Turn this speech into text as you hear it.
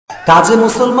কাজে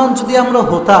মুসলমান যদি আমরা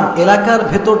হতাম, এলাকার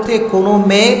ভেতর থেকে কোনো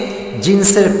মেয়ে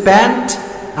জিন্সের প্যান্ট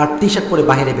আর টি শার্ট পরে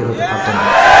বাইরে বের হতে পারত না।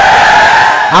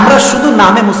 আমরা শুধু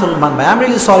নামে মুসলমান ভাই, I am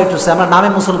really sorry to say, আমরা নামে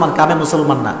মুসলমান, কামে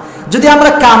মুসলমান না। যদি আমরা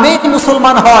কামে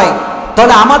মুসলমান হয়,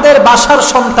 তাহলে আমাদের বাসার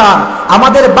সন্তান,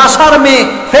 আমাদের বাসার মেয়ে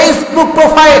ফেসবুক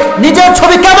প্রোফাইল নিজের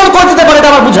ছবি কেমন করে দিতে পারে, এটা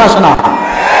আমার বুঝে আসে না।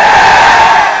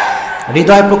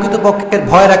 হৃদয় প্রকৃতপক্ষের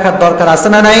ভয় রাখার দরকার আছে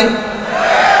না নাই?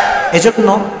 এজন্য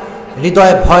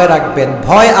হৃদয়ে ভয় রাখবেন।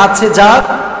 ভয় আছে যার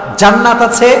জান্নাত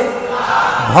আছে,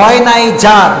 ভয় নাই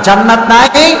যার জান্নাত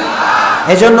নাই।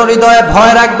 এজন্য হৃদয়ে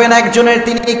ভয় রাখবেন একজনের,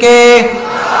 তিনি কে?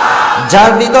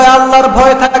 যার হৃদয়ে আল্লাহর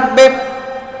ভয় থাকবে।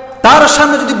 তার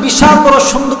সামনে যদি বিশাল বড়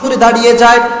সুন্দর করে দাঁড়িয়ে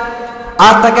যায়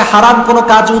আর তাকে হারাম কোনো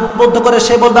কাজ উদ্বুদ্ধ করে,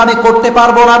 সে বলবে আমি করতে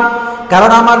পারবো না,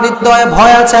 কারণ আমার হৃদয়ে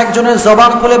ভয় আছে। একজনের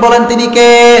জবান খুলে বলেন তিনি কে?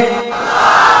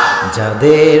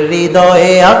 যাদের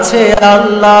হৃদয়ে আছে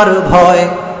আল্লাহর ভয়,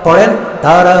 পড়েন,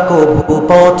 তারা কবু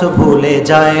পথ ভুলে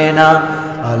যায় না।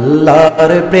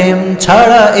 আল্লাহর প্রেম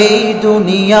ছাড়া এই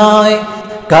দুনিয়ায়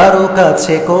কারো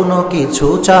কাছে কোনো কিছু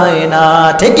চায় না,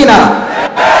 ঠিক কি না?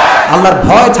 আল্লাহর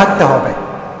ভয় থাকতে হবে।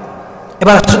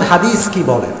 এবার আসুন হাদিস কি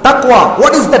বলে তাকওয়া।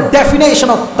 What is the definition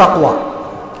of তাকওয়া?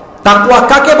 তাকওয়া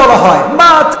কাকে বলা হয়?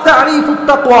 মা তারিফুত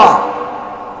তাকওয়া,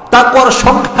 তাকওয়ার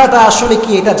সংখ্যাটা আসলে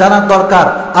কি, এটা জানার দরকার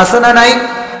আছে না নাই?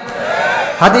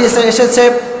 হাদিসে এসেছে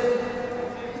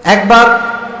একবার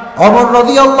ওমর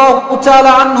রাদিয়াল্লাহু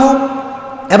তাআলা আনহু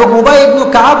এবং উবাই ইবনে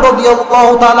কাব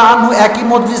রাদিয়াল্লাহু তাআলা আনহু একই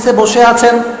মজলিসে বসে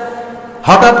আছেন।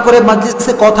 হঠাৎ করে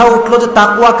মজলিসে কথা উঠলো যে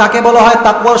তাকওয়া কাকে বলা হয়,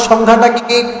 তাকওয়ার সংখ্যাটা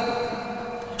কি?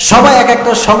 সবাই এক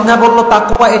একটা সংখ্যা বললো,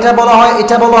 তাকওয়া এটা বলা হয়,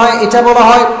 এটা বলা হয়, এটা বলা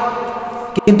হয়।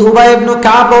 কিন্তু উবাই ইবনে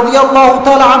কাব রাদিয়াল্লাহু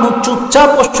তাআলা আনহু চুপচাপ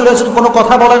বসে রয়েছেন, কোনো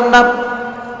কথা বলেন না।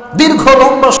 দীর্ঘ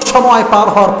লম্বা সময় পার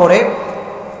হওয়ার পরে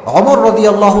ওমর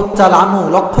রাদিয়াল্লাহু তাআলা আনহু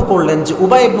লক্ষ্য করলেন যে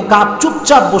উবাই ইবনে কাব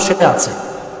চুপচাপ বসে আছে।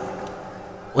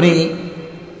 উনি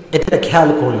এটা খেয়াল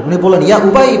করলেন, উনি বলেন, ইয়া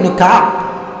উবাই ইবনে কাব,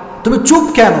 তুমি চুপ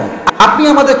কেন? আপনি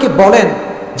আমাদেরকে বলেন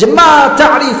যে মা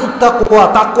তারিফুত তাকওয়া,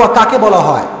 তাকওয়া কাকে বলা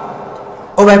হয়?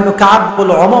 উবাই ইবনে কাব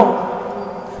বলল, ওমর,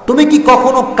 তুমি কি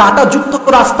কখনো কাঁটাযুক্ত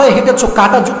রাস্তায় হেঁটেছো?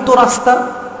 কাঁটাযুক্ত রাস্তা,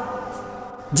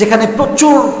 যেখানে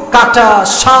প্রচুর কাঁটা,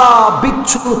 সাপ,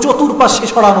 বিচ্ছু চতুর্পাশে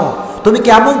ছড়ানো, তুমি কি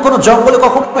এমন কোন জঙ্গলে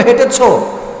কখনো হেঁটেছো?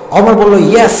 ওমর বলল,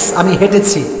 ইয়েস, আমি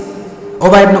হেঁটেছি।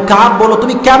 উবাই ইবনে কাব বলল,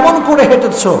 তুমি কেমন করে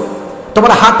হেঁটেছো?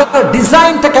 তোমার হাতের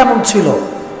ডিজাইনটা কেমন ছিল?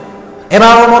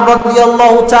 এবার ওমর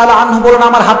রাদিয়াল্লাহু তাআলা আনহু বলেন,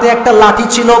 আমার হাতে একটা লাঠি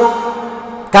ছিল,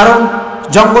 কারণ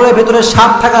জঙ্গলের ভেতরে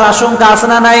সাপ থাকার আশঙ্কা আছে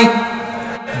না নাই?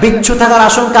 বিচ্ছু থাকার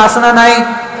আশঙ্কা আছে না নাই?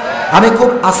 আমি খুব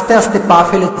আস্তে আস্তে পা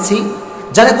ফেলেছি,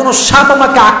 যাতে কোনো সাপ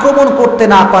আমাকে আক্রমণ করতে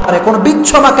না পারে, কোনো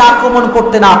বিচ্ছু আমাকে আক্রমণ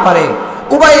করতে না পারে।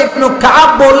 উবাই ইবনে কাব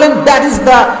বললেন, that is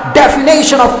the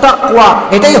definition of তাকওয়া,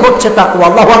 এটাই হচ্ছে তাকওয়া।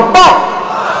 আল্লাহু আকবার।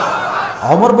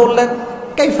 ওমর বললেন,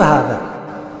 কাইফা হাদা,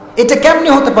 এটা কেমনে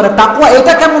হতে পারে? তাকওয়া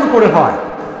এটা কেমন করে হয়?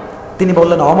 তিনি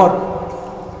বললেন, ওমর,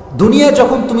 দুনিয়ায়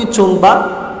যখন তুমি চলবা,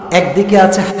 একদিকে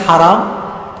আছে হারাম,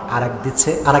 আর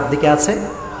একদিকে আছে,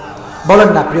 বলেন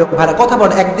না প্রিয় ভাইরা, কথা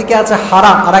বলেন, একদিকে আছে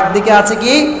হারাম আর একদিকে আছে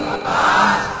কি?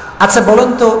 আচ্ছা বলেন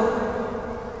তো,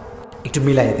 একটু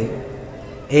মিলাই দিই,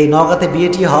 এই নওগাঁতে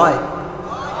বিয়েটি হয়?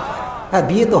 হ্যাঁ,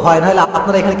 বিয়ে তো হয়, নাহলে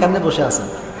আপনারা এখানে কেমনে বসে আছেন?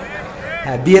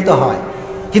 হ্যাঁ, বিয়ে তো হয়।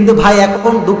 কিন্তু ভাই,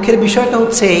 এখন দুঃখের বিষয়টা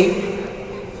হচ্ছে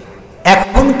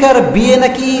এখনকার বিয়ে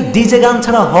নাকি ডিজে গান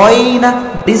ছাড়া হয়ই না।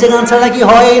 ডিজে গান ছাড়া নাকি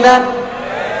হয়ই না।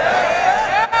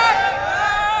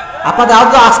 আপনাদের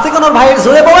আরো আসতে কেন ভাই?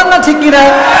 জোরে বলেন না, ঠিক কিনা?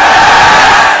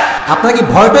 আপনারা কি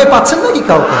ভয় টয় পাচ্ছেন নাকি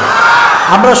কাউকে?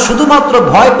 আমরা শুধুমাত্র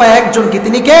ভয় পাই একজনকে,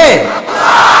 তিনি কে?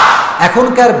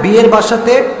 এখনকার বিয়ের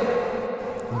বাসাতে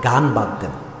গান বাদ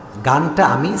দেন, গানটা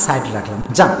আমি সাইডে রাখলাম,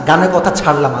 যান, গানের কথা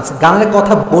ছাড়লাম, আছে গানের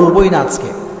কথা বলবোই না আজকে।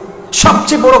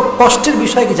 সবচেয়ে বড় কষ্টের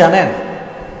বিষয় কি জানেন?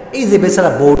 এই যে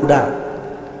বেচারা বউটা,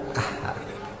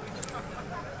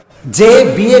 যে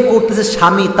বিয়ে করতেছে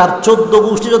স্বামী, তার 14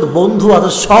 গোষ্ঠী যত বন্ধু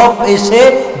আছে সব এসে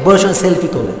বসে সেলফি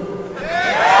তোলে,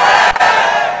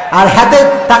 আর হাতে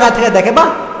টাকায় থেকে দেখে, বাহ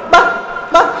বাহ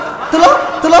বাহ, তুলো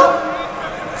তুলো।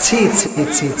 ছি ছি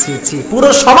ছি ছি ছি, পুরো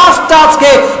সমাজটা আজকে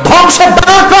ধ্বংসের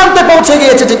দ্বার প্রান্তে পৌঁছে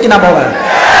গিয়েছে, ঠিক কিনা বলেন?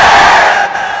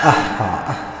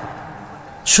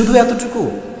 শুধু এতটুকু?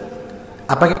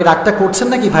 আপনাকে রাগটা করছেন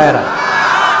নাকি ভাইয়ারা?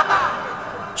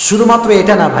 শুধুমাত্র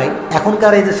এটা না ভাই,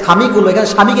 এখনকার এই যে স্বামীগুলো, এখানে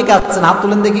স্বামীকে কে আসছেন? হাত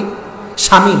তুলেন দেখি।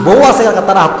 স্বামী, বউ আছে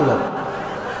তারা হাত তুলেন।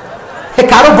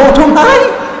 কারো বউ নাই?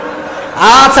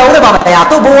 আচ্ছা, ওরে বাবা,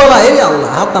 এত বউওয়ালা, এই আল্লাহ,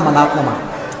 হাত নামান, হাত নামান।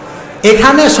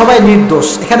 এখানে সবাই নির্দোষ,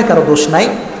 এখানে কারো দোষ নাই।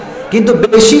 কিন্তু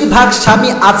বেশিরভাগ স্বামী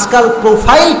আজকাল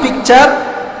প্রোফাইল পিকচার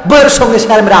বউয়ের সঙ্গে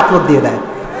শেয়ার মেরে আপলোড দিয়ে দেয়।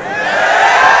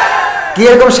 কি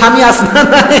এরকম স্বামী আছে না?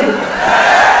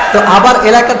 তো আবার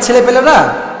এলাকার ছেলেপেলেরা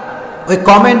ওই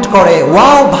কমেন্ট করে,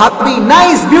 ওয়াও ভাবি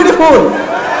নাইস বিউটিফুল,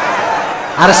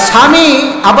 আর স্বামী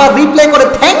আবার রিপ্লাই করে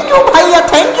থ্যাংক ইউ ভাইয়া,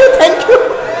 থ্যাংক ইউ থ্যাংক ইউ।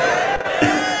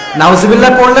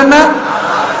 নাউজুবিল্লাহ পড়লেন না?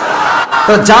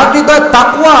 তো যার হৃদয়ে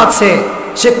তাকওয়া আছে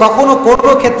সে কখনো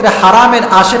কোনো ক্ষেত্রে হারামের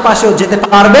আশেপাশেও যেতে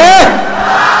পারবে।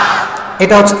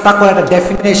 এটা হচ্ছে তাকওয়ার একটা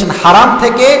ডেফিনেশন। হারাম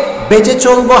থেকে বেঁচে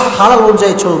চলবো, হালাল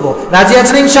অনুযায়ী চলবো। রাজি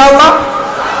আছেন ইনশাআল্লাহ?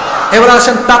 এবার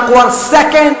আসেন তাকওয়ার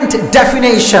সেকেন্ড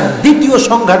ডেফিনেশন, দ্বিতীয়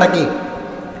সংজ্ঞাটা কি?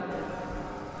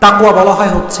 তাকওয়া বলা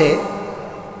হয় হচ্ছে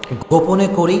গোপনে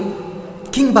করি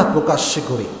কিংবা প্রকাশ্যে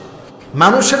করি,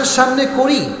 মানুষের সামনে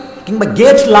করি কিংবা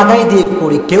গেট লাগাই দিয়ে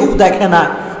করি, কেউ দেখে না,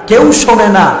 কেউ শোনে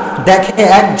না, দেখে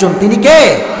একজন, তিনি কে?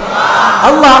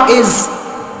 আল্লাহ is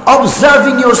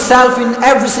observing yourself in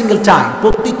every single time.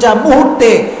 প্রতিটা মুহূর্তে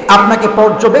আপনাকে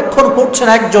পর্যবেক্ষণ করছেন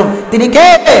একজন, তিনি কে?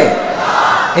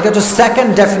 এটা হচ্ছে সেকেন্ড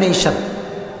ডেফিনেশন।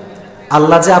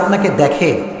 আল্লাহ যে আপনাকে দেখে,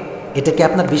 এটা কি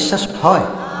আপনার বিশ্বাস হয়?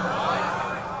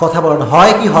 কথা বলেন,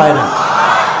 হয় কি হয় না?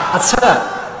 আচ্ছা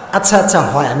আচ্ছা আচ্ছা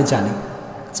হয়, আমি জানি।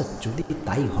 আচ্ছা যদি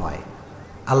তাই হয়,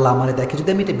 আল্লাহ আমারে দেখে, যদি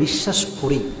আমি এটা বিশ্বাস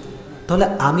করি, তাহলে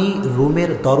আমি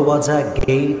রুমের দরওয়াজা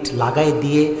গেট লাগাই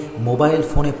দিয়ে মোবাইল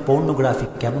ফোনে পর্নোগ্রাফি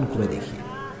কেমন করে দেখি?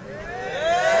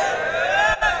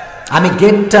 আমি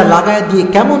গেটটা লাগাই দিয়ে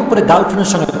কেমন করে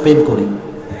গার্লফ্রেন্ডের সঙ্গে প্রেম করি?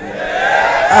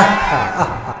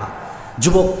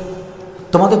 যুবক,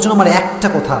 তোমাদের জন্য আমার একটা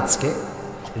কথা আজকে,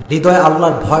 হৃদয়ে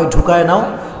আল্লাহর ভয় ঢুকায় নাও,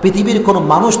 পৃথিবীর কোনো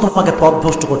মানুষ তোমাকে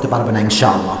পথভ্রষ্ট করতে পারবে না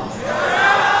ইনশাআল্লাহ।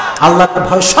 আল্লাহর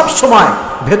ভয় সব সময়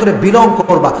ভেতরে বিলং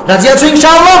করবা। রাজি আছো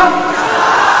ইনশাআল্লাহ?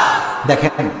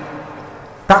 দেখেন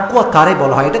তাকওয়া কারে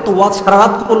বলা হয়, এটা তো ওয়াজ সারা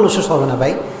রাত করলো শেষ হবে না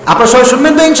ভাই। আপনারা সবাই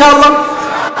শুনবেন তো ইনশাআল্লাহ?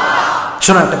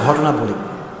 শোনো একটা ঘটনা বলি।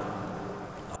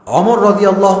 ওমর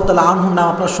রাদিয়াল্লাহু তাআলা আনহুর নাম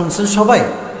আপনারা শুনছেন সবাই?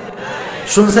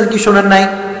 শুনছেন কি শোনেন নাই?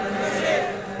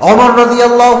 ওমর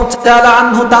রাদিয়াল্লাহু তাআলা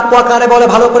আনহু তাকওয়া কারে বলে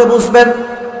ভালো করে বুঝবেন।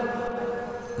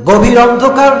 গভীর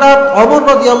অন্ধকার রাত, ওমর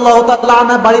রাদিয়াল্লাহু তাআলা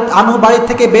আনহু বাড়ি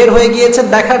থেকে বের হয়ে গিয়েছেন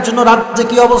দেখার জন্য রাজ্যে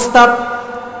কি অবস্থা।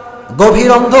 গভীর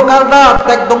অন্ধকার রাত,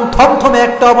 একদম থমথমে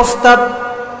একটা অবস্থা।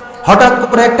 হঠাৎ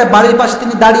করে একটা বাড়ির পাশে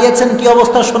তিনি দাঁড়িয়েছেন কি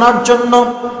অবস্থা শোনার জন্য।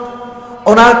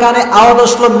 ওনার কানে আওয়াজ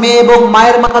আসলো মেয়ে এবং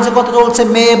মায়ের মাঝে কথা চলছে,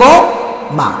 মেয়ে এবং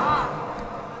মা।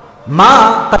 মা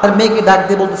তার মেয়েকে ডাক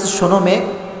দিয়ে বলতেছে, শোনো মেয়ে,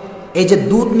 এই যে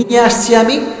দুধ নিয়ে আসছি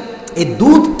আমি, এই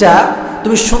দুধটা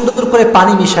তুমি সুন্দর করে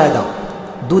পানি মিশায় দাও।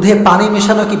 দুধে পানি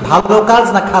মেশানো কি ভালো কাজ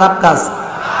না খারাপ কাজ?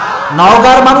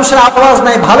 নওগাঁর মানুষের আওয়াজ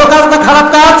নাই, ভালো কাজ না খারাপ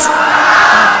কাজ?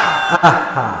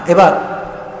 এবার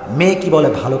মেয়ে কি বলে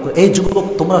ভালো করে, এই যুবক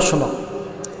তোমরা শোনো,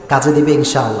 কাজে দিবে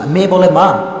ইনশাআল্লাহ। মেয়ে বলে, মা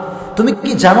তুমি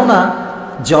কি জানো না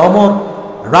যে অমর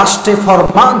রাষ্ট্রে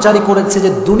ফরমান জারি করেছে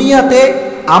যে দুনিয়াতে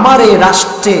আমার এই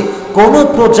রাষ্ট্রে কোন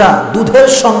প্রজা দুধের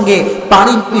সঙ্গে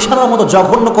পানি মিশানোর মতো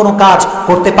জঘন্য কোনো কাজ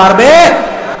করতে পারবে?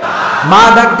 মা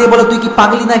ডাক দিয়ে বলে, তুই কি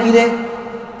পাগলি নাকি রে?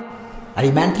 আর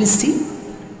এই ম্যান্টলিস্টি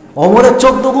অমরের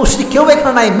 14 গোষ্ঠী কেউ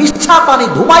এখানে নাই, মিশা পানি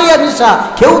ধুমাইয়া মিশা,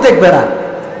 কেউ দেখবে না।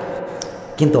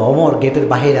 কিন্তু অমর গেটের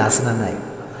বাইরে আসে না নাই?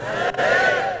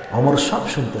 অমর সব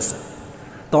শুনতেছে।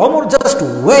 তো অমর জাস্ট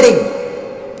ওয়েটিং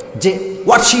যে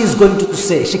what she is going to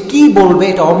say, সে কি বলবে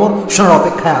এটা অমর শোনার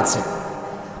অপেক্ষায় আছে।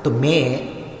 তো মেয়ে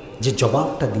যে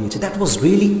জবাবটা দিয়েছে, that was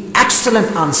really excellent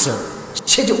answer.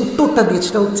 সে যে উত্তরটা দিয়েছে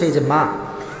সেটা হচ্ছে এই যে, মা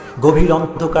গভীর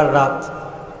অন্ধকার রাত,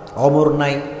 অমর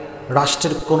নাই,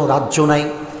 রাষ্ট্রের কোনো রাজ্য নাই,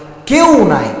 কেউ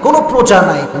নাই, কোনো প্রজা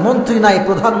নাই, মন্ত্রী নাই,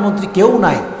 প্রধানমন্ত্রী কেউ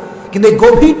নাই, কিন্তু এই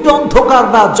গভীর অন্ধকার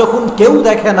রাত যখন কেউ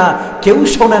দেখে না, কেউ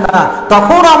শোনে না,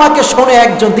 তখন আমাকে শোনে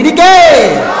একজন, তিনি কে?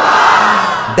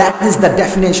 That is the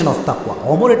definition of তাকওয়া।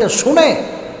 অমর এটা শুনে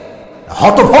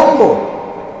হতভম্ব।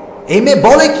 এই মেয়ে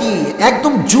বলে কি,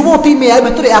 একদম যুবতী মেয়ে, এর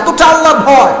ভেতরে এতটা আল্লাহর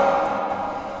ভয়।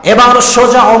 এবার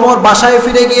সোজা অমর বাসায়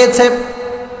ফিরে গিয়েছে।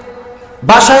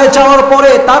 বাসায় যাওয়ার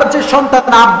পরে তার যে সন্তান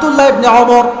আব্দুল্লাহ ইবনে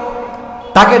অমর,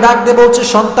 তাকে ডাক দিয়ে বলছে,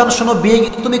 সন্তান শোনো, বিয়ে কি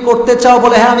তুমি করতে চাও?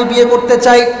 বলে, হ্যাঁ আমি বিয়ে করতে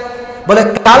চাই। বলে,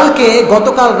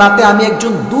 গতকাল রাতে আমি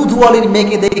একজন দুধওয়ালির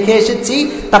মেয়েকে দেখে এসেছি,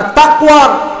 তার তাকওয়ার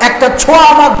একটা ছোঁয়া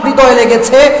আমার হৃদয়ে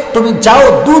লেগেছে, তুমি যাও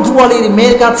দুধওয়ালির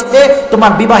মেয়ের কাছে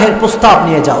তোমার বিবাহের প্রস্তাব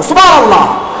নিয়ে যাও। সুবহানাল্লাহ।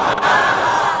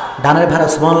 ডানের ভাড়া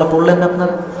সুবহানাল্লাহ পড়লেন না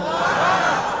আপনারা?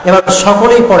 এবার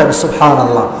সকলেই পড়েন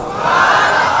সুবহানাল্লাহ।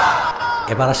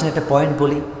 এবার আসেন একটা পয়েন্ট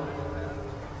বলি।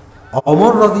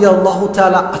 ওমর রাদিয়াল্লাহু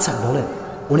তাআলা, আচ্ছা বলেন,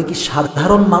 উনি কি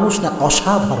সাধারণ মানুষ না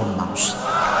অসাধারণ মানুষ?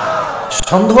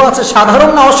 সন্দেহ আছে,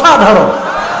 সাধারণ না অসাধারণ?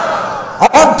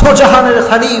 অর্ধজাহানের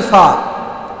খলিফা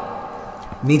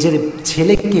নিজের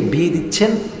ছেলেকে বিয়ে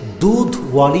দিচ্ছেন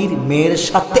দুধওয়ালির মেয়ের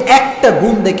সাথে, একটা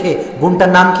গুণ দেখে।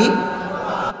 গুণটার নাম কি?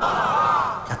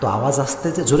 এত আওয়াজ আসতে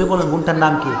যে, জোরে বলেন, গুণটার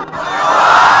নাম কি?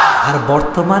 আর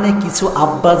বর্তমানে কিছু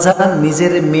আব্বাজান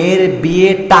নিজের মেয়ের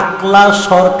বিয়ে টাকলা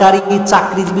সরকারি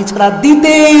চাকরিজীবী ছাড়া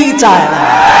দিতেই চায় না।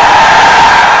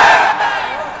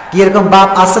 কি এরকম বাপ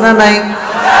আছে না নাই?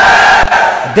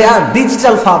 দে আর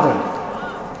ডিজিটাল ফাদার।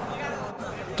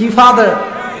 কি ফাদার?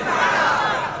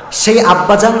 সেই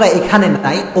আব্বাজানরা এখানে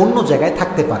নাই, অন্য জায়গায়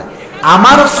থাকতে পারে।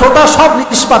 আমার ছোটা সব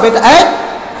জিনিস পাবে,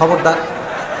 খবরদার,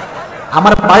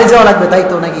 আমার বাড়ি যাওয়া লাগবে, তাই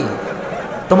তো নাকি?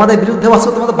 তোমাদের বিরুদ্ধে বলছো,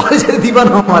 তোমাদের বাড়ি ছেড়ে দিবা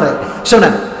না আমারে।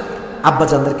 শোনেন,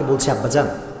 আব্বাজানদেরকে বলছি, আব্বাজান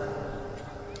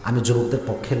আমি যুবকদের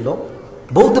পক্ষের লোক,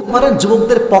 বলতে পারেন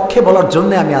যুবকদের পক্ষে বলার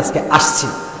জন্য আমি আজকে আসছি।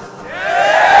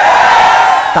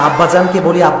 তা আব্বাজানকে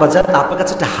বলি, আব্বাজান আপনার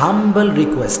কাছে একটা হাম্বল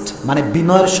রিকোয়েস্ট, মানে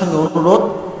বিনয়ের সঙ্গে অনুরোধ,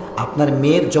 আপনার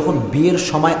মেয়ের যখন বিয়ের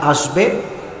সময় আসবে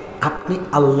আপনি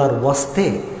আল্লাহর ওয়াস্তে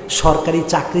সরকারি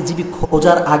চাকরিজীবী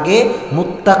খোঁজার আগে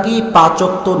মুত্তাকি, পাঁচ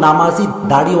ওয়াক্ত নামাজি,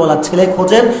 দাড়িওয়ালা ছেলে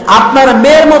খোঁজেন। আপনার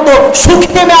মেয়ের মতো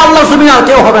সুখী মেয়ে আল্লাহ জমিন আর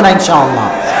কেউ হবে না ইনশাআল্লাহ।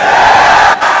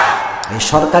 এই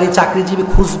সরকারি চাকরিজীবী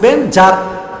খুঁজবেন যার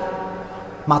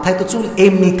মাথায় তো চুল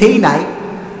এমনিতেই নাই,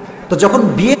 তো যখন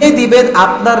বিয়ে দিবেন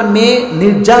আপনার মেয়ে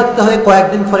নির্যাতিত হয়ে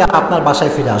কয়েকদিন পরে আপনার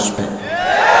বাসায় ফিরে আসবে।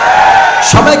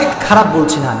 সবাইকে খারাপ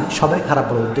বলছি না আমি, সবাই খারাপ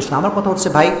বলার উদ্দেশ্য না, আমার কথা হচ্ছে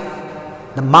ভাই,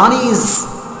 the money is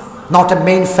not a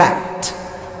main fact.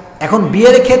 এখন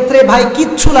বিয়ের ক্ষেত্রে ভাই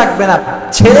কিচ্ছু লাগবে না,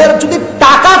 ছেলের যদি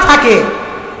টাকা থাকে,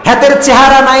 হাতের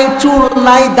চেহারা নাই, চুল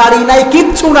নাই, দাড়ি নাই,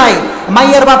 কিচ্ছু নাই,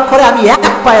 মাইয়ের বাপ করে আমি এক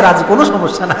পায়ে রাজি, কোনো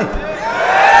সমস্যা নাই।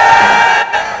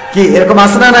 কি এরকম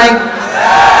আছে না নাই?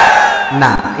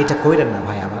 না, এটা কইরেন না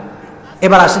ভাই আমার।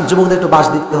 এবার আসেন, যুবকদের একটু বাস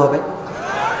দিতে হবে।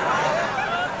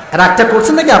 রাগটা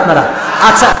করছেন নাকি আপনারা?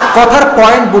 আচ্ছা, কথার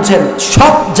পয়েন্ট বুঝেন,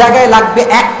 সব জায়গায় লাগবে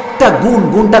একটা গুণ,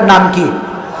 গুণটার নাম কি?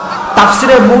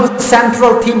 তাফসিরের মূল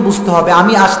সেন্ট্রাল থিম বুঝতে হবে।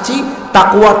 আমি আসছি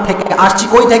তাকওয়ার থেকে, আসছি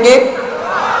কই থেকে?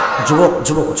 যুবক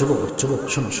যুবক যুবক যুবক,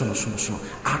 শোনো শোনো শোনো শোনো,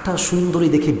 আটা সুন্দরী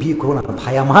দেখে বিয়ে করো না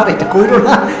ভাই আমার, এটা কইরো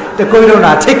না, এটা কইরো না,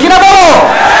 ঠিক কিনা বলো?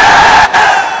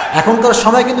 এখনকার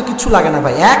সময় কিন্তু কিচ্ছু লাগে না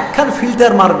ভাই, একখান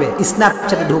ফিল্টার মারবে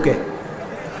স্ন্যাপচ্যাটে ঢুকে,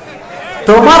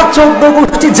 তোমার 14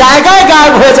 গোষ্ঠী জায়গায়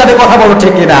গায়েব হয়ে যাবে, কথা বলো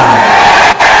ঠিক কিনা?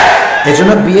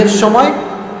 এজন্য বিয়ের সময়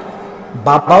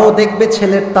বাবাও দেখবে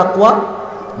ছেলের তাকওয়া,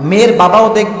 মেয়ের বাবাও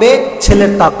দেখবে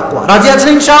ছেলের তাকওয়া। রাজি আছেন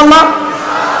ইনশাআল্লাহ?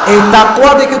 এই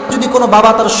তাকওয়া দেখে যদি কোনো বাবা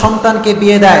তার সন্তানকে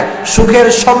বিয়ে দেয়, সুখের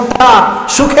সন্তান,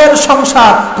 সুখের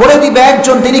সংসার করে দিবে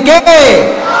একজন, তিনি কে?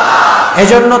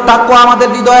 এজন্য তাকওয়া আমাদের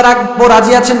হৃদয়ে রাখবো।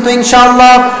 রাজি আছেন তো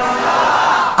ইনশাআল্লাহ?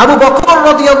 আবু বকর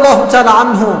রাদিয়াল্লাহু তাআলা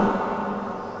আনহু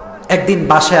একদিন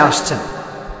বাসায় আসছেন,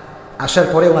 আসার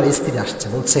পরে ওনার স্ত্রী আসছে,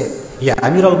 বলছে, ইয়া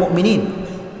আমিরুল মুমিনিন,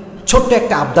 ছোট্ট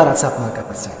একটা আবদার আছে আপনার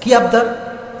কাছে। কি আবদার?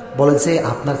 বলে যে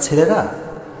আপনার ছেলেরা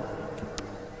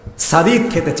সারিদ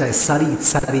খেতে চায়। সারিদ,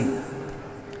 সারিদ,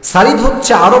 সারিদ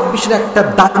হচ্ছে আরব বিশ্বের একটা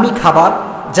দামি খাবার,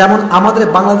 যেমন আমাদের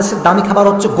বাংলাদেশের দামি খাবার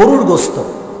হচ্ছে গরুর গোস্ত।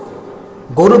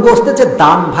 গরুর গোস্তের যে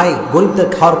দাম ভাই, গরিবদের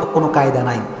খাওয়ার কোনো কায়দা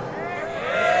নাই।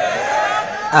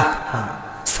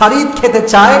 সারিদ খেতে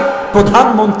চায়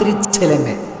প্রধানমন্ত্রীর ছেলে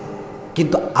মেয়ে।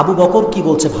 কিন্তু আবু বকর কি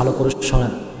বলছে ভালো করে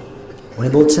শোনেন। উনি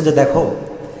বলছেন যে দেখো,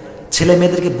 ছেলে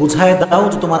মেয়েদেরকে বুঝায় দাও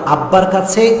যে তোমার আব্বার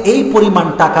কাছে এই পরিমাণ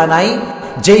টাকা নাই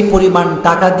যেই পরিমাণ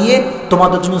টাকা দিয়ে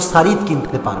তোমাদের জন্য সারিদ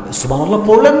কিনতে পারবে। সুবহানাল্লাহ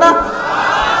পড়লেন না?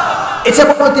 এটা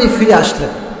বলে তিনি ফিরে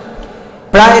আসলেন।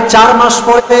 প্রায় 4 মাস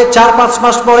পরে, 4-5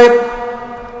 মাস পরে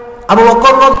আবু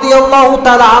বকর রাদিয়াল্লাহু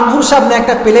তাআলা আনহুর সামনে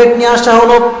একটা প্লেট নিয়ে আসা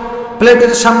হলো।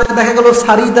 প্লেটের সামনে দেখা গেল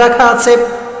সারিদ রাখা আছে।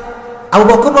 আবু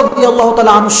বকর রাদিয়াল্লাহু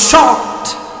তাআলা আনহু শকড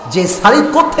যে সারিদ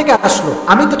কোত্থেকে আসলো,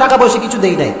 আমি তো টাকা পয়সা কিছু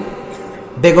দেই নাই।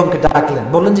 বেগমকে ডাকলেন,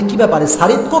 বললেন যে কি ব্যাপারে,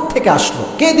 সারিদ কোত্থেকে আসলো,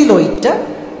 কে দিল এইটা?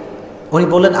 উনি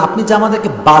বললেন, আপনি যে আমাদেরকে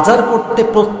বাজার করতে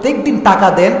প্রত্যেক দিন টাকা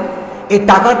দেন, এই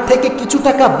টাকার থেকে কিছু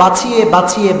টাকা বাঁচিয়ে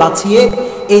বাঁচিয়ে বাঁচিয়ে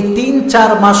এই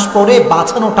 3-4 মাস পরে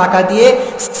বাঁচানো টাকা দিয়ে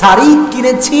সারিদ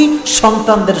কিনেছি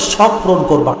সন্তানদের শখ পূরণ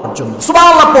করবার জন্য।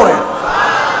 সুবহানাল্লাহ পড়ে।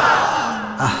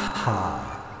 আহা,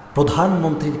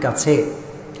 প্রধানমন্ত্রীর কাছে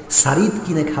সারিদ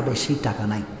কিনে খাবে সেই টাকা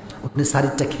নাই। আপনি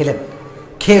সারিদটা খেলেন,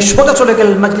 খেয়ে সোজা চলে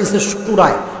গেলেন মাজলিসের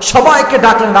শুরায়, সবাইকে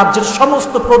ডাকলেন, রাজ্যের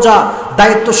সমস্ত প্রজা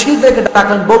দায়িত্বশীলদেরকে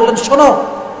ডাকলেন, বললেন শোনো,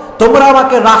 তোমরা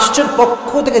আমাকে রাষ্ট্রের পক্ষ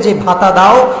থেকে যে ভাতা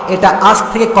দাও এটা আজ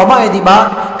থেকে কমায় দিবা,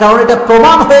 কারণ এটা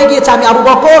প্রমাণ হয়ে গিয়েছে আমি আবু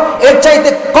বকর এর চাইতে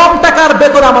কম টাকার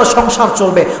বেতনে আমার সংসার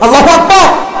চলবে। আল্লাহু আকবার।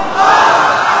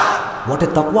 হোয়াট এ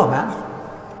তাকওয়া ম্যান,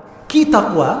 কি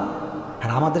তাকওয়া! আর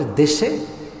আমাদের দেশে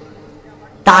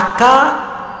টাকা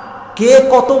কে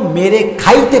কত মেরে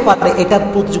খাইতে পারে এটার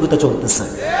প্রতিযোগিতা চলতেছে।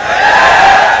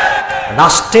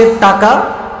 রাষ্ট্রের টাকা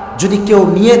যদি কেউ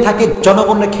নিয়ে থাকে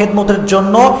জনগণের খেদমতের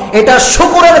জন্য, এটা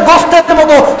শুকরের গোশতের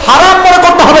মতো হারাম মনে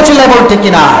করতে হবে। চিল্লায় বলেন ঠিক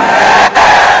কিনা?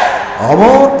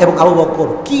 ওমর এবং আবু বকর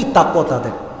কি তাকওয়া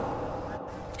তাদের!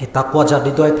 এই তাকওয়া যার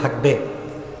হৃদয়ে থাকবে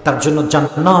তার জন্য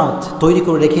জান্নাত তৈরি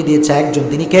করে রেখে দিয়েছে একজন,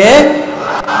 তিনি কে?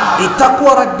 এই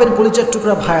তাকওয়া রাখবেন কলিজার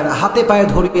টুকরা ভাইয়েরা, হাতে পায়ে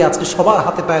ধরি, আজকে সবার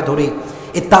হাতে পায়ে ধরি।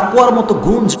 এই তাকওয়ার মতো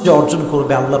গুণ যে অর্জন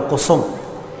করবে, আল্লাহর কসম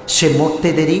সে মরতে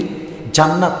দেরি,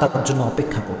 জান্নাত তার জন্য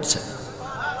অপেক্ষা করছে।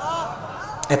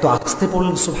 এত আস্তে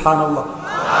পড়লেন সুবহানাল্লাহ,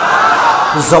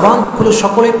 জবান খুলে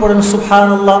সকলেই পড়েন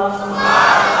সুবহানাল্লাহ।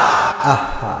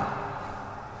 আহা,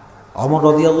 ওমর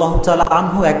রাদিয়াল্লাহু তাআলা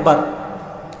আনহু একবার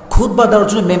খুতবা দেওয়ার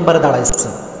জন্য মেম্বারে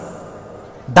দাঁড়াইছেন।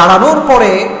 দাঁড়ানোর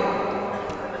পরে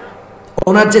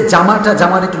ওনার যে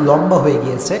জামার একটু লম্বা হয়ে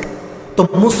গিয়েছে, তো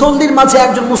মুসল্লির মাঝে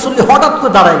একজন মুসল্লি হঠাৎ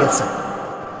করে দাঁড়ায় গেছে,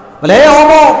 বলে এ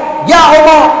ওমর, ইয়া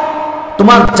ওমর,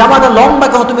 তোমার জামাটা লম্বা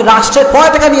কেন? তুমি রাষ্ট্রের কয়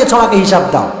টাকা নিয়েছো আমাকে হিসাব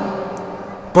দাও।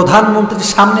 প্রধানমন্ত্রীর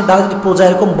সামনে দাঁড়িয়ে যদি প্রজা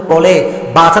এরকম বলে,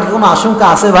 বাঁচার কোনো আশঙ্কা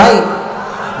আছে ভাই?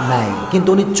 নাই। কিন্তু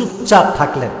উনি চুপচাপ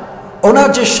থাকলেন। ওনার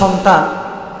যে সন্তান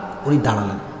উনি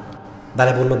দাঁড়ালেন,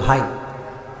 দাঁড়িয়ে বলল, ভাই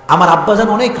আমার আব্বাজান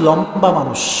অনেক লম্বা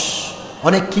মানুষ,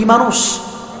 অনেক কি মানুষ?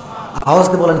 আওয়াজ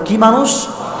দিয়ে বলেন, কি মানুষ?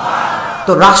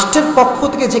 তো রাষ্ট্রের পক্ষ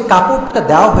থেকে যে কাপড়টা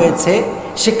দেওয়া হয়েছে,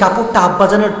 সে কাপড়টা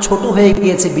আব্বাজানের ছোট হয়ে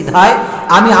গিয়েছে বিধায়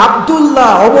আমি আব্দুল্লাহ,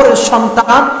 ওমরের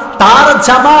সন্তান, তার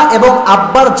জামা এবং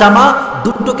আব্বার জামা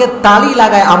দুটোকে তালি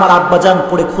লাগায় আমার আব্বাজান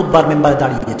পরে খুতবার মেম্বারে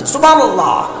দাঁড়িয়েছে।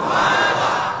 সুবহানাল্লাহ,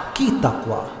 কি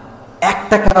তাকওয়া! এক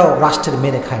টাকাও রাষ্ট্রের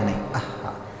মেরে খায় নাই।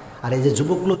 আহা, আর এই যে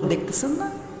যুবকগুলো দেখতেছেন না,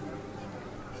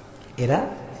 এরা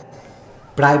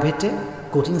প্রাইভেটে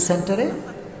কোচিং সেন্টারে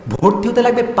ভর্তি হতে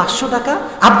লাগবে 500 টাকা।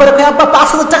 আব্বার কয়, আব্বা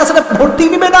 5000 টাকা সেটা ভর্তি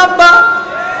নিবে না আব্বা।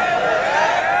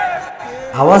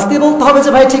 আওয়াজ দিয়ে বলতে হবে যে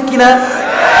ভাই ঠিক কিনা।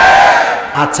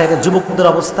 আচ্ছা, এটা যুবকদের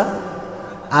অবস্থা।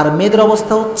 আর মেয়েদের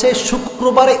অবস্থা হচ্ছে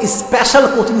শুক্রবারে স্পেশাল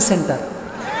কোচিং সেন্টার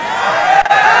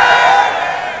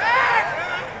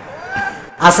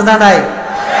আছে না নাই?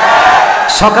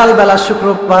 সকালবেলা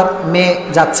শুক্রবার মেয়ে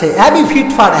যাচ্ছে হ্যাভি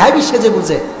ফিটফাট, হ্যাভি সেজে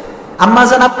বুঝে। আম্মা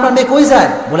জান, আপনার মেয়ে কই যায়?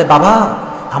 বলে, বাবা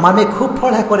আমার মেয়ে খুব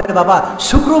পড়া করে বাবা,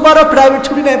 শুক্রবারও প্রাইভেট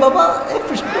ছুটি নেয় বাবা।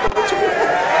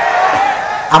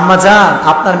 আম্মা জান,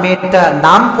 আপনার মেয়েটা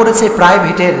নাম করেছে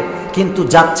প্রাইভেটের, কিন্তু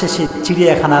যাচ্ছে সে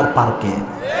চিড়িয়াখানার পার্কে।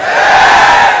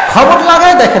 খবর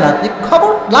লাগায় দেখেন, আপনি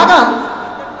খবর লাগান।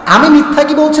 আমি মিথ্যা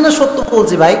কি বলছি না সত্য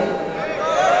বলছি ভাই?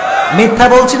 মিথ্যা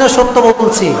বলছি না সত্য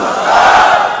বলছি?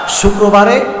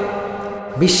 শুক্রবারে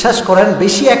বিশ্বাস করেন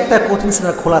বেশি একটা কোচিং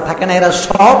সেন্টার খোলা থাকে না, এরা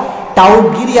সব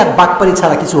টাউটগিরি আর বাটপারি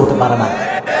ছাড়া কিছু হতে পারে না।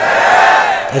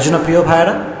 এই জন্য প্রিয়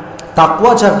ভাইয়েরা,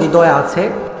 তাকওয়া যার হৃদয়ে আছে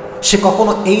সে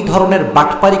কখনো এই ধরনের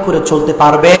বাটপারি করে চলতে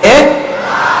পারবে।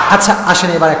 আচ্ছা আসেন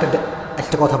এবার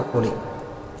একটা কথা বলি,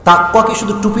 তাকওয়া কি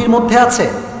শুধু টুপির মধ্যে আছে?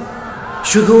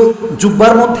 শুধু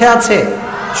জুব্বার মধ্যে আছে?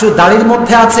 শুধু দাড়ির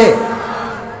মধ্যে আছে?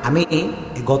 আমি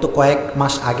গত কয়েক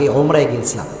মাস আগে ওমরায়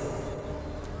গিয়েছিলাম।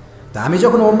 তা আমি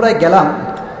যখন ওমরায় গেলাম,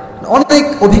 অনেক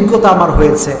অভিজ্ঞতা আমার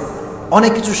হয়েছে,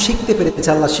 অনেক কিছু শিখতে পেরেছে,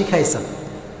 আল্লাহ শিখাইছেন।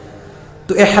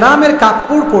 তো এহরামের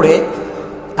কাপড় পরে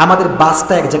আমাদের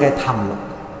বাসটা এক জায়গায় থামলো।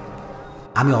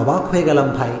 আমি অবাক হয়ে গেলাম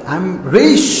ভাই, আই এম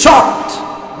রিয়েলি শকড।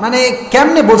 মানে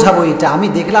কেমনে বোঝাবো এটা? আমি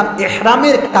দেখলাম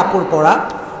এহরামের কাপড় পরা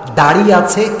দাঁড়িয়ে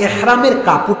আছে, এহরামের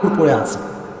কাপড় পরে আছে।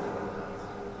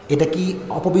 এটা কি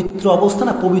অপবিত্র অবস্থা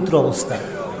না পবিত্র অবস্থা?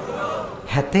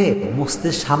 হাতে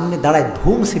মস্তের সামনে দাঁড়ায়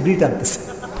ধুম সিবিড়ি টানতেছে।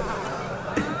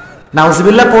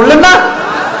 নাউজুবিল্লাহ পড়লেন না?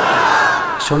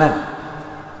 শোনেন,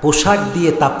 পোশাক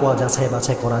দিয়ে তাকওয়া যাচাই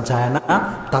বাছাই করা যায় না,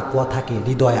 তাকওয়া থাকে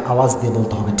হৃদয়ে। আওয়াজ দিয়ে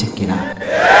বলতে হবে ঠিক কিনা।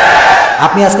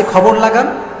 আপনি আজকে খবর লাগান,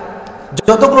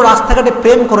 যতগুলো রাস্তাঘাটে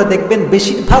প্রেম করে দেখবেন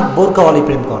বেশিরভাগ বোরকাওয়ালি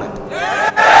প্রেম করে।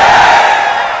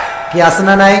 কি আছে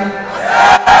না নাই?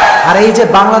 আর এই যে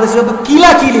বাংলাদেশে যত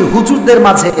কিলাকিলি হুজুরদের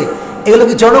মাঝে, এগুলো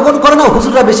কি জনগণ করে না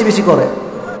হুজুররা বেশি বেশি করে?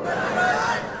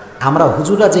 আমরা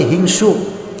হুজুররা যে হিংসু,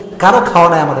 কারো খাওয়া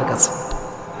নাই আমাদের কাছে।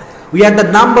 We are the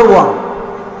number one.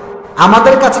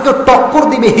 আমাদের কাছে কেউ টক্কর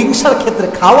দিবে হিংসার ক্ষেত্রে,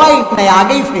 খাওয়াই নাই,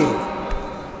 আগেই ফেল।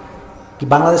 কি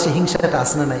বাংলাদেশে হিংসাটা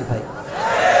আছে না নাই ভাই?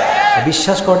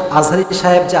 বিশ্বাস করেন, আজহারি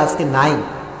সাহেব যে আজকে নাই,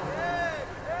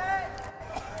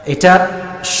 এটার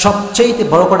সবচেয়ে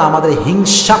বড় করে আমাদের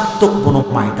হিংসাত্মক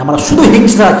মনোমাইন্ড। আমরা শুধু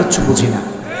হিংসা, কিচ্ছু বুঝি না।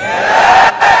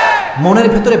 মনের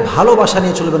ভেতরে ভালোবাসা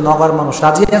নিয়ে চলবে। নগর মানুষ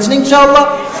রাজি আছেন ইনশাআল্লাহ?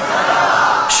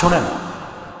 শোনেন,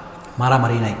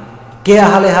 মারামারি নাই, কে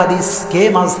আহলে হাদিস, কে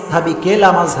মাযহাবি, কে লা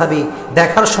মাযহাবি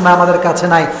দেখার সময় আমাদের কাছে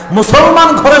নাই। মুসলমান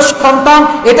ঘরের সন্তান,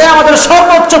 এটাই আমাদের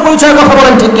সর্বোচ্চ পরিচয়। কথা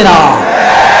বলেন ঠিক কিনা?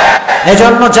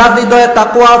 এজন্য যার হৃদয়ে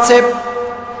তাকওয়া আছে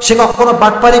সে কখনো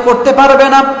বাটপারি করতে পারবে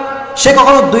না, সে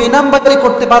কখনো দুই নাম্বারি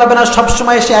করতে পারবে না।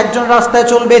 সবসময় সে একজন রাস্তায়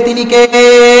চলবে, তিনি কে?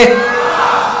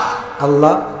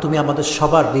 আল্লাহ, তুমি আমাদের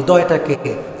সবার হৃদয়টাকে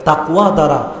তাকওয়া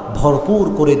দ্বারা ভরপুর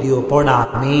করে দিও। পড়া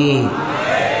আমিন।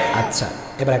 আচ্ছা,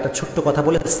 এবার একটা ছোট্ট কথা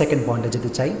বলে সেকেন্ড পয়েন্টে যেতে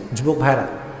চাই। যুবক ভাইরা,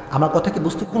 আমার কথা কি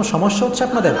বুঝতে কোনো সমস্যা হচ্ছে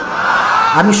আপনাদের?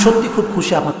 আমি সত্যি খুব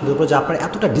খুশি আপনাদের উপর যে আপনার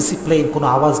এতটা ডিসিপ্লিন, কোনো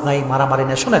আওয়াজ নাই, মারামারি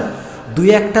নাই। শোনেন, দুই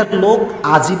একটা লোক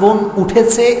আজীবন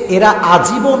উঠেছে, এরা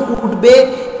আজীবন উঠবে,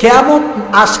 কেমন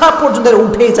আসা পর্যন্ত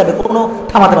উঠেই যাবে, কোনো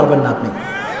থামাতে পারবেন না আপনি।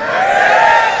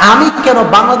 আমি কেন,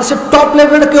 বাংলাদেশের টপ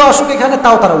লেভেলের কেউ আসুক এখানে,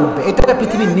 তাও তারা উঠবে। এটা একটা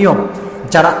পৃথিবীর নিয়ম।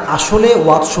 যারা আসলে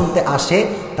ওয়াজ শুনতে আসে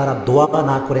তারা দোয়া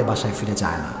না করে বাসায় ফিরে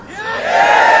যায় না।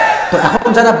 তো এখন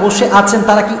যারা বসে আছেন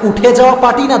তারা কি উঠে যাওয়া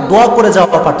পার্টি না দোয়া করে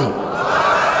যাওয়া পার্টি?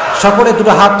 সকলে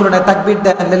দুটো হাত তুলে নেয়, তাকবীর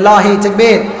দেন, লিল্লাহি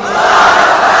তাকবীর,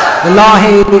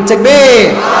 লিল্লাহি তাকবীর।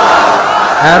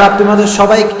 আর আপনি আমাদের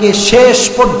সবাইকে শেষ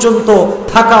পর্যন্ত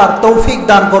থাকার তৌফিক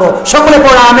দান করো, সকলে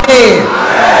পড়ো আমিন।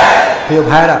 প্রিয়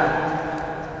ভাইরা,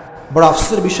 বড়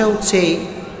আফসোসের বিষয় হচ্ছে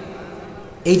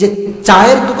এই যে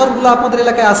চায়ের দোকানগুলো আপনাদের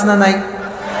এলাকায় আছে না নাই?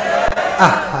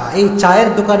 আহা, এই চায়ের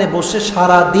দোকানে বসে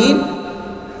সারা দিন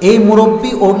এই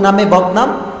মুরব্বী ওর নামে বদনাম,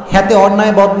 হাতে ওর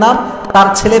নামে বদনাম, তার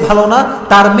ছেলে ভালো না,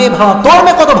 তার মেয়ে ভালো। তোর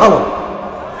মেয়ে কত ভালো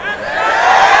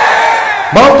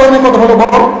বল, তোর মেয়ে কত ভালো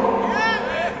বল।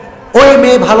 ওই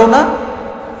মেয়ে ভালো না,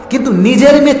 কিন্তু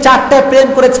নিজের মেয়ে চারটা প্রেম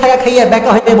করে ছায়া খাইয়া বেকা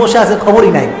হয়ে বসে আছে,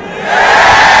 খবরই নাই।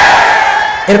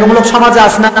 এরকম লোক সমাজে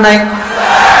আছে না নাই?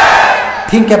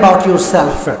 Think about your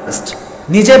self first.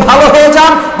 নিজে ভালো হয়ে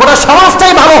যান, গোটা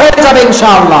সমাজটাই ভালো হয়ে যাবে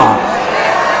ইনশাআল্লাহ।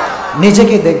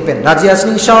 নিজেকে দেখবেন, রাজি আছেন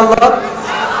ইনশাআল্লাহ?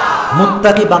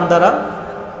 মুত্তাকি বান্দারা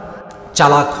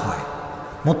চালাক হয়।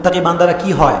 মুত্তাকি বান্দারা কি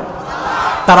হয়?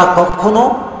 তারা কখনো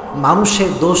মানুষের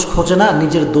দোষ খোঁজে না,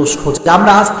 নিজের দোষ খোঁজে।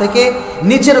 আমরা আজ থেকে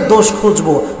নিজের দোষ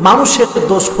খুঁজবো, মানুষের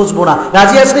দোষ খুঁজবো না।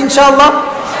 রাজি আছেন ইনশাআল্লাহ?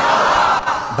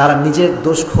 যারা নিজের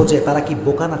দোষ খোঁজে তারা কি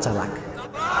বোকা না চালাক?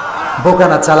 বোকা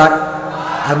না চালাক?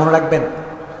 আর মনে রাখবেন,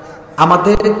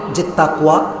 আমাদের যে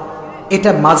তাকওয়া,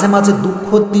 এটা মাঝে মাঝে দুঃখ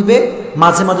দিবে,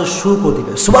 মাঝে মাঝে সুখও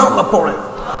দিবে। সুবহানাল্লাহ পড়ে।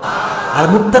 আর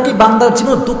মুত্তাকি বান্দার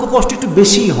জীবন দুঃখ কষ্ট একটু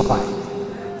বেশিই হয়,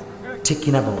 ঠিক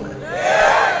কিনা বলেন?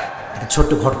 একটা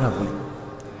ছোট্ট ঘটনা বলি,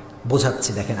 বোঝাচ্ছি।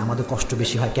 দেখেন আমাদের কষ্ট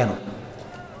বেশি হয় কেন।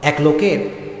 এক লোকের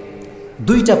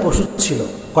দুইটা পশু ছিল।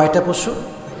 কয়টা পশু?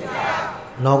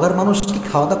 নগর মানুষ কি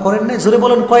খাওয়া দাওয়া করেন না? জোরে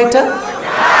বলেন কয়টা?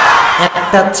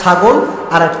 একটা ছাগল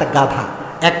আর একটা গাধা।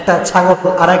 একটা ছাগল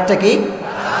আর একটা কি?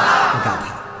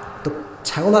 গাধা। তো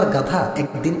ছাগল আর গাধা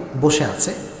একদিন বসে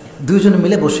আছে, দুইজন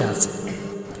মিলে বসে আছে।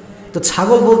 তো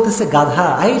ছাগল বলতেছে গাধা,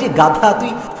 এই যে গাধা,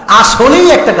 তুই আসলেই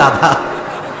একটা গাধা।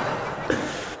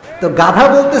 তো গাধা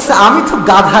বলতেছে, আমি তো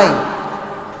গাধাই,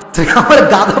 তুই আমার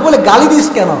গাধা বলে গালি দিস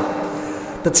কেন?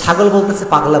 তো ছাগল বলতেছে,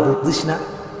 পাগলা বুঝিস না,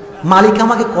 মালিক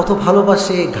আমাকে কত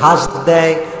ভালোবাসে, ঘাস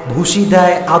দেয়, ভুসি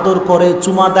দেয়, আদর করে,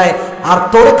 চুমা দেয়, আর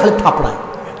তোরে খালি থাপড়ায়,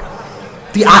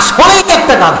 তুই আসলেই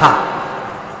একটা গাধা।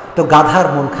 তো গাধার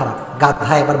মন খারাপ।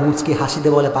 গাধা এবার মুচকি হাসি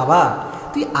দিয়ে বলে, বাবা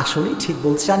তুই আসলেই ঠিক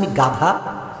বলছিস, আমি গাধা,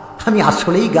 আমি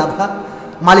আসলেই গাধা,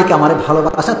 মালিক আমারে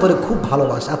ভালোবাসা, তোরে খুব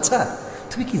ভালোবাসে। আচ্ছা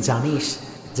তুমি কি জানিস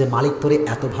যে মালিক তোরে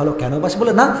এত ভালো কেন বাসে?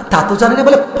 বলে না, তা তো জানি না।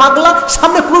 বলে পাগলা,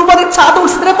 সামনে কুরবানির চাঁদ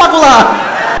উঠছে রে পাগলা।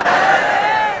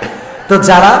 তো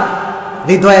যারা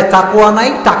হৃদয়ে তাকওয়া নাই,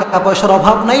 টাকা পয়সার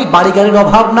অভাব নাই, বাড়ি গাড়ির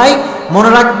অভাব নাই, মনে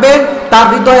রাখবেন তার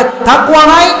হৃদয়ে তাকওয়া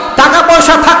নাই। টাকা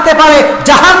পয়সা থাকতে পারে,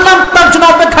 জাহান্নাম তার জন্য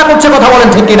অপেক্ষা করছে। কথা বলেন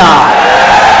ঠিক কিনা?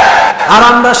 আর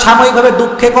আমরা সাময়িকভাবে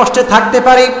দুঃখে কষ্টে থাকতে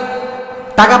পারি,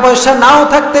 টাকা পয়সা নাও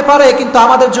থাকতে পারে, কিন্তু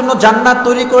আমাদের জন্য জান্নাত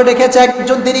তৈরি করে রেখেছে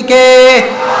একজন। তিনি কে?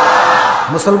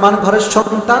 মুসলমান ঘরের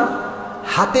সন্তান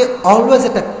হাতে অলওয়েজ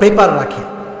একটা পেপার রাখে।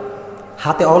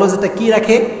 হাতে অলওয়েজ একটা কি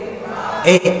রাখে?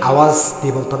 এই আওয়াজ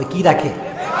দিয়ে বলতে হবে, কি রাখে?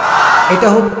 এটা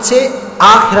হচ্ছে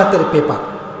আখিরাতের পেপার।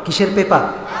 কিসের পেপার?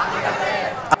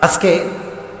 আজকে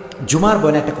জুমার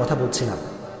বয়ানে একটা কথা বলছিলাম।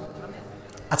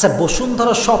 আচ্ছা,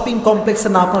 বসুন্ধরা শপিং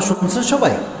কমপ্লেক্সের নাম আপনারা শুনছেন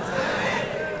সবাই?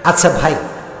 আচ্ছা ভাই,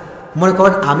 মনে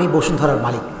করেন আমি বসুন্ধরার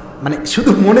মালিক, মানে শুধু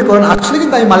মনে করেন, আসলে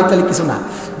কিন্তু আমি মালিক টালিক কিছু না,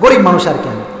 গরিব মানুষ আর কি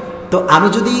আমি। তো আমি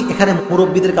যদি এখানে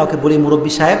মুরব্বীদের কাউকে বলি,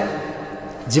 মুরব্বী সাহেব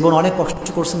জীবন অনেক কষ্ট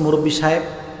করছেন, মুরব্বী সাহেব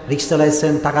রিক্সা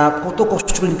চালাইছেন, টাকা কত কষ্ট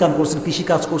করে ইনকাম করছেন, কৃষি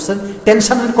কাজ করছেন,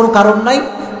 টেনশনের কোনো কারণ নাই,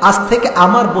 আজ থেকে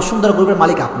আমার বসুন্ধরা গ্রুপের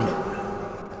মালিক আপনি।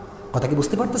 কথা কি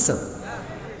বুঝতে পারতেছেন?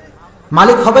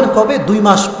 মালিক হবেন কবে? 2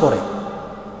 মাস পরে।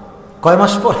 কয়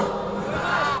মাস পরে?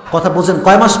 কথা বোঝেন,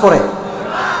 কয় মাস পরে?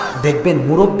 দেখবেন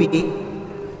মুরব্বী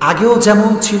আগেও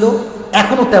যেমন ছিল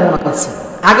এখনো তেমন আছে,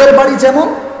 আগের বাড়ি যেমন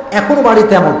এখনো বাড়ি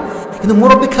তেমন, কিন্তু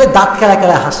মুরব্বী খালি দাঁত কেলা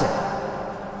কেলা হাসে।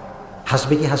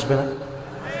 হাসবে কি হাসবে না?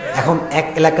 এখন এক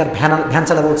এলাকার ভ্যান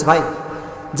চালা বলছে, ভাই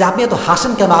যে আপনি এত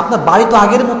হাসেন কেন? আপনার বাড়ি তো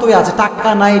আগের মতোই আছে,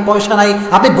 টাকা নাই, পয়সা নাই,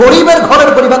 আপনি গরিবের ঘরের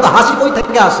গরিব, তো হাসি কই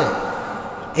থেকে আসে?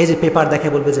 এই যে পেপার দেখে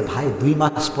বলবে যে ভাই 2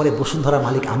 মাস পরে বসুন্ধরা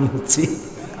মালিক আমি হচ্ছি।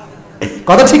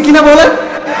 কথা ঠিক কিনা বলেন?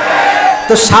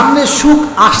 তো সামনে সুখ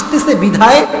আসতেছে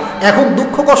বিধায় এখন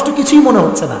দুঃখ কষ্ট কিছুই মনে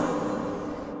হচ্ছে না।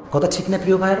 কথা ঠিক না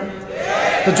প্রিয় ভাইরা?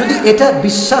 তো যদি এটা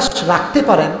বিশ্বাস রাখতে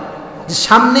পারেন যে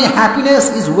সামনে happiness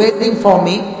is waiting for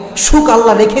me, সুখ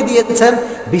আল্লাহ রেখে দিয়েছেন,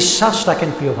 বিশ্বাস রাখেন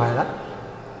প্রিয় ভাইরা,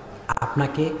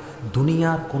 আপনাকে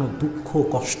দুনিয়ার কোনো দুঃখ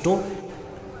কষ্ট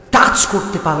টাচ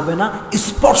করতে পারবে না,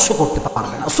 স্পর্শ করতে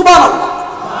পারবে না। সুবহানাল্লাহ।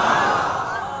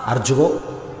 আর যুবক,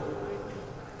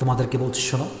 তোমাদেরকে বলছি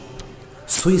শোনো,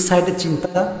 সুইসাইডের চিন্তা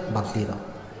বাদ দিয়ে দাও,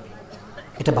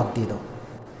 এটা বাদ দিয়ে দাও।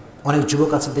 অনেক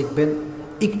যুবক আছে দেখবেন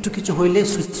একটু কিছু হইলে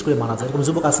সুইসাইড করে মারা যায়, এরকম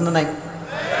যুবক আছে না নাই?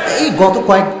 এই গত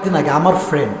কয়েকদিন আগে আমার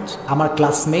ফ্রেন্ড, আমার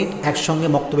ক্লাসমেট, একসঙ্গে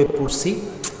মক্তবে পড়ছি।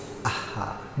 আহা,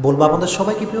 বলবো আপনাদের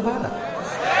সবাইকে প্রিয় ভাইরা,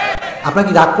 আপনারা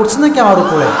কি রাগ করছেন নাকি আমার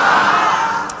উপরে?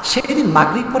 সেদিন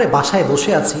মাগরিব পরে বাসায়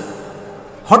বসে আছি,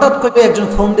 হঠাৎ করে একজন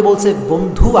ফোন দিয়ে বলছে,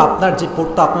 বন্ধু আপনার যে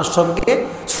পড়তো আপনার সঙ্গে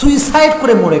সুইসাইড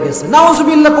করে মরে গেছে।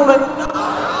 নাউজুবিল্লাহ পড়ে।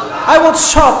 I was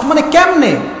shocked. মানে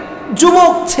কেমনে?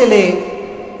 যুবক ছেলে,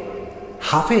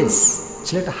 হাফেজ,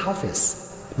 ছেলেটা হাফেজ,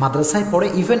 মাদ্রাসায় পড়ে,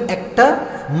 ইভেন একটা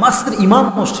মসজিদের ইমাম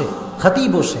বসে, খতিব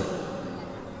বসে,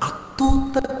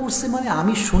 আত্মহত্যা করছে। মানে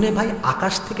আমি শুনে ভাই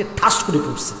আকাশ থেকে ঠাস করে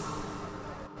পড়ছে,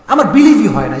 আমার বিলিভই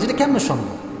হয় না, যেটা কেমন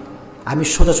সম্ভব। আমি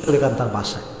সোজা চলে গেলাম তার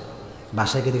বাসায়।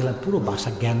 বাসায় গিয়ে দেখলাম পুরো বাসা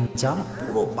গ্যাঞ্জাম,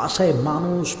 পুরো বাসায়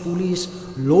মানুষ, পুলিশ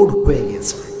লোড হয়ে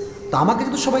গেছে। তো আমাকে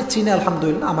কিন্তু সবাই চিনে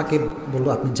আলহামদুলিল্লাহ, আমাকে বললো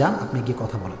আপনি যান, আপনি গিয়ে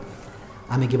কথা বলেন।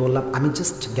 আমি গিয়ে বললাম আমি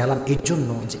জাস্ট গেলাম এর জন্য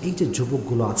যে এই যে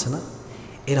যুবকগুলো আছে না,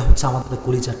 এরা হচ্ছে আমাদের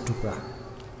কলিজার টুকরা।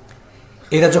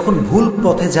 এরা যখন ভুল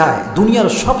পথে যায়, দুনিয়ার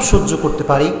সব সহ্য করতে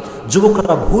পারি,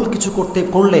 যুবকরা ভুল কিছু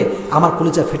করলে আমার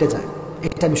কলিজা ফেটে যায়,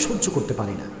 এটা আমি সহ্য করতে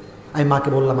পারি না। আমি মাকে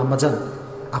বললাম, আম্মা জান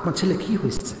আপনার ছেলে কি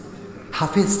হয়েছে?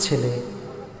 হাফেজ ছেলে,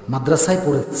 মাদ্রাসায়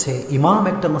পড়েছে, ইমাম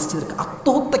একটা মসজিদের,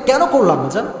 আত্মহত্যা কেন করলাম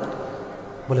আম্মা জান?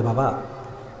 বলে বাবা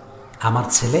আমার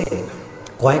ছেলে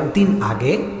কয়েকদিন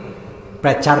আগে,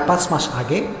 প্রায় 4-5 মাস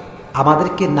আগে,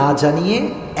 আমাদেরকে না জানিয়ে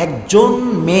একজন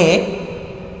মেয়ে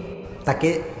তাকে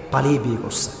পালিয়ে বিয়ে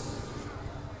করছে,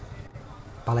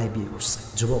 পালিয়ে বিয়ে করছে।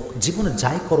 যুবক, জীবনে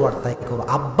যাই করো আর তাই করো,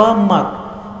 আব্বা আম্মার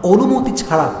অনুমতি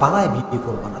ছাড়া পালায় বিয়ে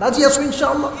করবো না, রাজি আছো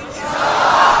ইনশাআল্লাহ?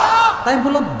 তাই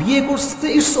বললাম বিয়ে করছে,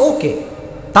 ইটস ওকে,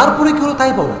 তারপরে কি হলো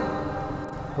তাই বলো।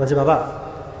 বলছে বাবা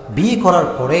বিয়ে করার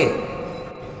পরে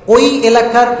ওই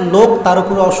এলাকার লোক তার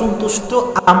উপরে অসন্তুষ্ট,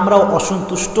 আমরাও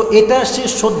অসন্তুষ্ট, এটা সে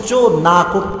সহ্য না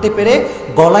করতে পেরে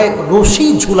গলায় রশি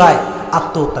ঝুলায়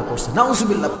আত্মহত্যা করছে।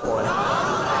 নাউজুবিল্লাহ পড়ে।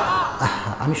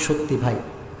 আমি সত্যি ভাই,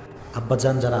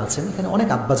 আব্বাজান যারা আছেন এখানে, অনেক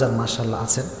আব্বাজান মাশাআল্লাহ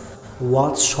আছেন,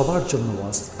 ওয়াজ সবার জন্য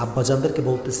ওয়াজ। আব্বাজানদেরকে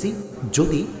বলতেছি,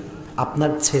 যদি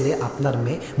আপনার ছেলে, আপনার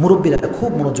মেয়ে, মুরব্বীরা খুব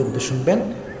মনোযোগ দিয়ে শুনবেন,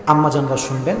 আম্মাজানরা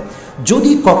শুনবেন,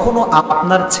 যদি কখনো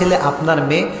আপনার ছেলে, আপনার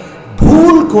মেয়ে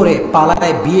ভুল করে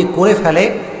পালায় বিয়ে করে ফেলে,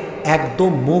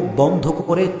 একদম মুখ বন্ধ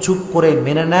করে চুপ করে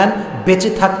মেনে নেন, বেঁচে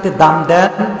থাকতে দাম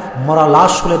দেন, মরা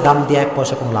লাশ হলে দাম দিয়ে 1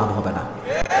 পয়সা কোনো লাভ হবে না,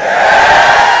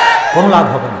 কোনো লাভ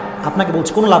হবে না। আপনাকে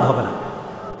বলছি কোনো লাভ হবে না।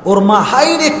 ওর মা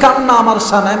হাইরে কান্না আমার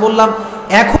সামনে, বললাম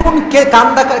এখন কে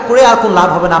কান্দা করে আর কোনো লাভ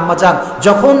হবে না আম্মা জান,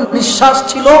 যখন নিঃশ্বাস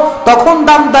ছিল তখন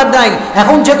দাম দাম নাই,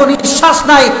 এখন যেহেতু নিঃশ্বাস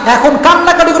নাই এখন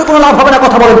কান্নাকাটি করে কোনো লাভ হবে না।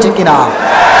 কথা বলেন ঠিক কিনা?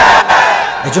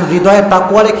 একজন হৃদয়ে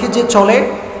তাকওয়া রেখে যে চলে,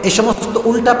 এই সমস্ত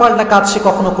উল্টাপাল্টা কাজ সে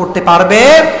কখনো করতে পারবে।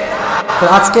 তো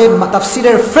আজকে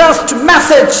তাফসীরের ফার্স্ট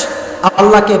মেসেজ,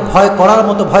 আল্লাহকে ভয় করার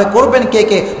মতো ভয় করবেন কে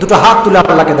কে? দুটো হাত তুলে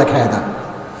আল্লাহকে দেখায় দেন।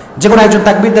 যে কোনো একজন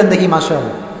তাকবীর দেন দেখি,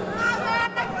 মাশাআল্লাহ।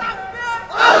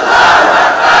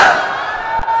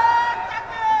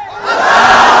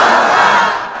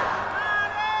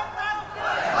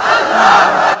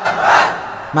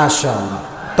 মাশাআল্লাহ।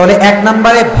 তাহলে 1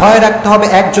 নম্বরে ভয় রাখতে হবে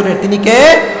একজনের, তিনি কে?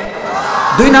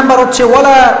 2 নম্বর হচ্ছে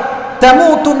ওয়ালা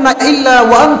তামুতুন্না ইল্লা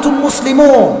ওয়া আনতুম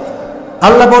মুসলিমুন।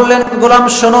 আল্লাহ বললেন গোলাম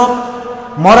শোনো,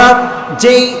 মরার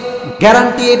যেই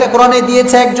গ্যারান্টি এটা কোরআনে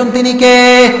দিয়েছে একজন, তিনি কে?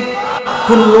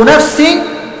 কুল্লু নাফসিন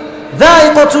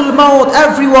যায়িকাতুল মাউত,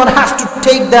 everyone has to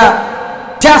take the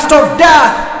test of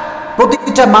death.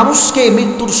 প্রতিটা মানুষকে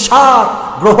মৃত্যুর স্বাদ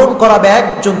গ্রহণ করাবে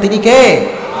একজন, তিনি কে?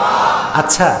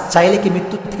 আচ্ছা, চাইলে কি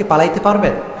মৃত্যু থেকে পালাইতে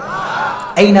পারবেন?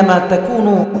 আইনামা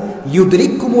তাকুনু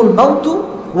ইউদরিকুমুল মাউতু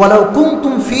ওয়ালাউ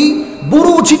কুনতুম ফি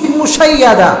বুরুজিন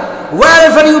মুশাইয়াদা,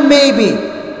 wherever you may be,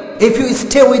 if you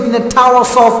stay within the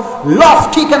towers of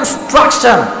lofty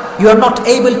construction, you are not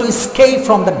able to escape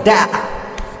from the death.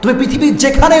 তুমি পৃথিবীর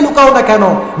যেখানে লুকাও না কেন,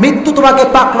 মৃত্যু তোমাকে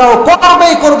পাকড়াও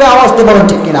করবেই করবে। আওয়াজ দিয়ে বলেন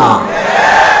ঠিক কিনা?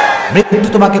 মৃত্যু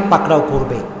তোমাকে পাকড়াও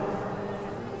করবে।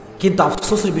 কিন্তু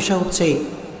আফসোসের বিষয় হচ্ছে,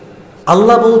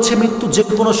 আল্লাহ বলছে মৃত্যু যে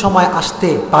কোনো সময় আসতে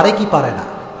পারে কি পারে না?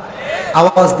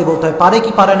 আওয়াজ দিয়ে বলতে হয়, পারে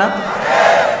কি পারে না?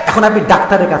 এখন আপনি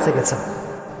ডাক্তারের কাছে গেছেন,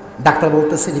 ডাক্তার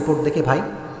বলতেছে রিপোর্ট দেখে, ভাই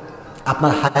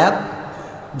আপনার হায়াত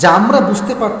যা আমরা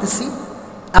বুঝতে পারতেছি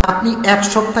আপনি 1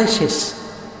 সপ্তাহে শেষ।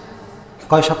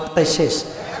 কয় সপ্তাহে শেষ?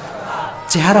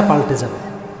 চেহারা পাল্টে যাবে।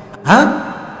 হ্যাঁ,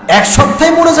 এক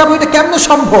সপ্তাহে মরে যাবো, এটা কেমনে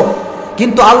সম্ভব?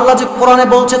 কিন্তু আল্লাহ যে কোরআনে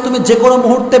বলছে তুমি যে কোনো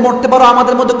মুহূর্তে মরতে পারো,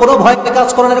 আমাদের মধ্যে কোনো ভয় কাজ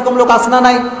করে না, এরকম লোক আছে না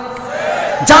নাই?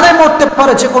 জানে মরতে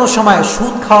পারে যে কোনো সময়।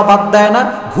 সুদ খাওয়া বাদ দেয় না,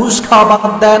 ঘুষ খাওয়া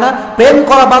বাদ দেয় না, প্রেম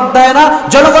করা বাদ দেয় না,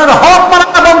 জনগণের হক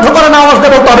মানা বন্ধ করে না। আওয়াজ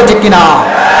দেবো তবে ঠিক কিনা?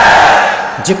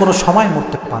 যে কোনো সময়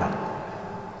মরতে পারে।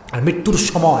 আর মৃত্যুর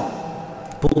সময়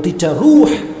প্রতিটা রূহ,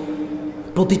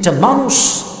 প্রতিটা মানুষ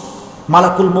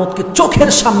মালাকুল মউতকে চোখের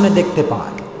সামনে দেখতে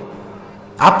পায়।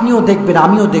 আপনিও দেখবেন,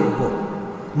 আমিও দেখব।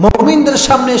 মুমিনদের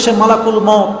সামনে এসে মালাকুল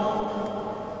মউত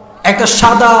একটা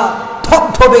সাদা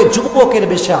থকথবে যুবকের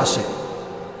বেশে আসে।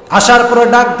 আসার পরে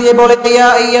ডাক দিয়ে বলে, ইয়া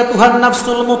আইয়াতুহান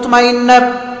নাফসুল মুতমাইন্না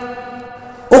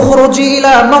উখরুজি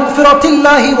ইলা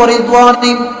মাগফিরাতিল্লাহি ওয়া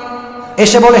রিদওয়ানি।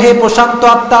 এসে বলে, হে প্রশান্ত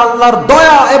আত্মা, আল্লাহর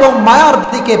দয়া এবং মায়ার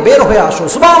দিকে বের হয়ে আসো।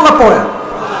 সুবহানাল্লাহ পড়ে।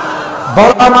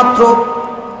 বলা মাত্র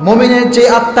মুমিনের যে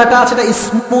আত্মাটা আছে এটা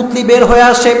স্মুথলি বের হয়ে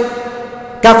আসে।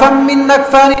 কাফাম মিন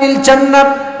নাকফানিল জান্নাত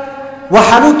ওয়া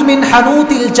হানুত মিন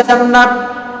হানুতিল জান্নাত।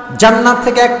 জান্নাত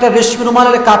থেকে একটা রেশমি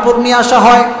রুমালের কাপড় নিয়ে আসা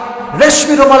হয়।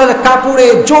 রেশমি রুমালের কাপড়ে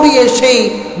জড়িয়ে সেই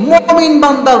মুমিন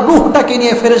বান্দার রূহটাকে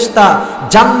নিয়ে ফেরেশতা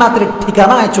জান্নাতের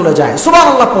ঠিকানায় চলে যায়।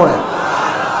 সুবহানাল্লাহ পড়ে।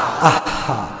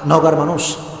 আহা, নগর মানুষ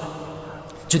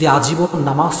যদি আজীবন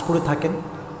নামাজ পড়ে থাকেন,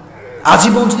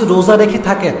 আজীবন যদি রোজা রেখে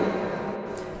থাকেন,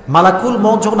 মালাকুল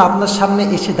মউত যখন আপনার সামনে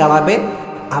এসে দাঁড়াবে,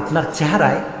 আপনার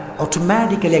চেহারায়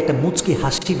অটোমেটিক্যালি একটা মুচকি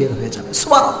হাসি বের হয়ে যাবে।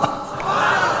 সুবহানাল্লাহ।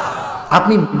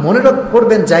 আপনি মনে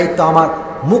করবেন, যাই তো আমার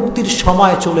মুক্তির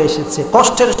সময় চলে এসেছে,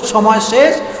 কষ্টের সময়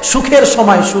শেষ, সুখের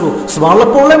সময় শুরু। সুবহানাল্লাহ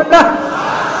পড়লেন না?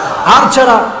 আর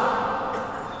যারা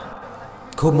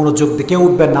খুব মনোযোগ দিয়ে, কেউ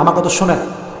উঠবেন না, আমার কথা শোনেন,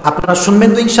 আপনারা শুনবেন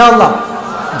তো ইনশাআল্লাহ?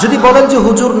 যদি বলেন যে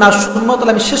হুজুর না শুনবো,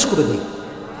 তাহলে আমি শেষ করে দিই।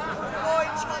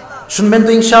 শুনবেন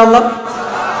তো ইনশাআল্লাহ?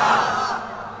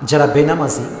 যারা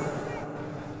বেনামাজি,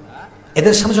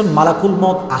 এদের সামনে যখন মালাকুল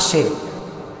মউত আসে,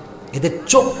 এদের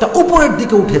চোখটা উপরের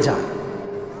দিকে উঠে যায়,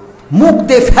 মুখ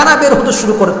দিয়ে ফেনা বের হতে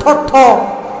শুরু করে, থর থর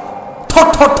থর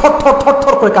থর থর থর থর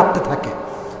থর করে কাঁপতে থাকে।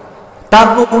 তার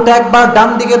রূহটা একবার ডান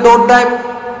দিকে দৌড় দেয়,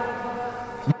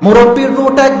 মুরব্বীর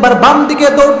রূহটা একবার বাম দিকে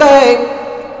দৌড় দেয়,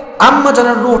 আম্মা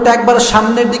জানের রূহটা একবার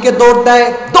সামনের দিকে দৌড় দেয়,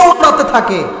 দৌড়াতে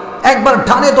থাকে, একবার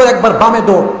ডানে দৌড়, একবার বামে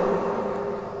দৌড়।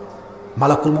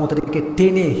 মালাকুল মউত এদেরকে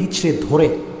টেনে হিচড়ে ধরে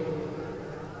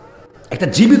একটা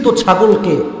জীবিত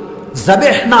ছাগলকে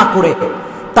যাবেহ না করে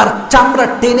তার চামড়া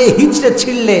টেনে হিচড়ে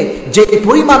ছিঁড়লে যে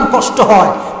পরিমাণ কষ্ট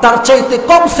হয়, তার চাইতে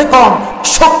কমসে কম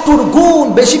 70 গুণ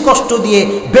বেশি কষ্ট দিয়ে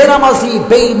বেনামাজি,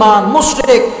 বেঈমান,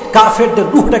 মুশরিক, কাফেরদের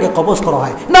রূহটাকে কবজ করা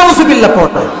হয়। নাউজুবিল্লাহ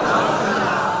পড়ে।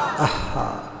 আহা,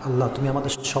 আল্লাহ তুমি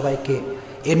আমাদের সবাইকে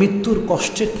এই মৃত্যুর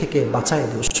কষ্টের থেকে বাঁচায়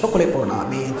দিও। সকলে পড়না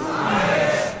আমিন।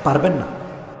 পারবেন না,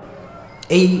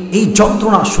 এই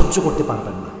যন্ত্রণা সহ্য করতে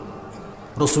পারবেন না।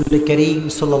 রাসূল করিম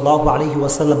সাল্লাল্লাহু আলাইহি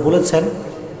ওয়াসাল্লাম বলেছেন,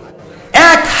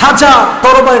 1000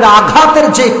 তরবারির আঘাতের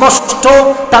যে কষ্ট,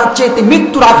 তার চেয়ে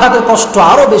মৃত্যুর আঘাতের কষ্ট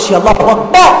আরো বেশি। আল্লাহু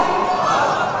আকবার।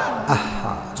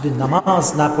 আহা, যদি নামাজ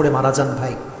না পড়ে মারা যান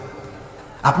ভাই,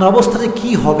 আপনার অবস্থাটা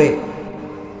কি হবে?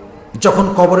 যখন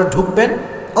কবরে ঢুকবেন,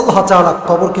 আল্লাহ তাআলা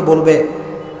কবরকে বলবে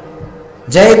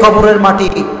যে কবরের মাটি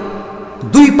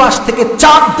দুই পাশ থেকে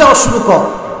চাপ দেওয়া শুরু কর।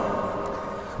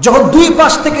 যখন দুই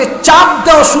পাশ থেকে চাপ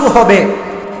দেওয়া শুরু হবে,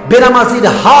 বেনামাজির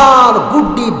হাড়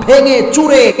গুড্ডি ভেঙে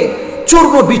চুরে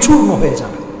চূর্ণ বিচূর্ণ হয়ে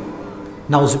যাবে।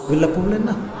 নাউজুবিল্লাহ পড়লেন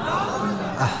না?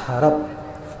 আহা রব,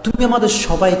 তুমি আমাদের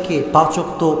সবাইকে 5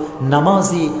 ওয়াক্ত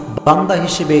নামাজি বান্দা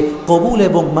হিসেবে কবুল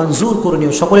এবং মঞ্জুর করে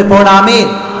নিও। সকলে পড়েন আমিন।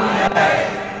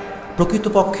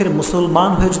 প্রকৃতপক্ষের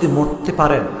মুসলমান হয়ে যদি মরতে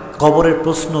পারেন, কবরের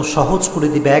প্রশ্ন সহজ করে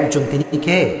দিবে একজন, তিনি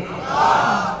কে?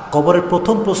 কবরের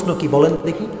প্রথম প্রশ্ন কি বলেন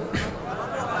দেখি?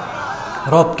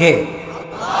 রব কে?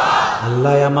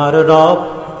 আল্লাহ আমার রব।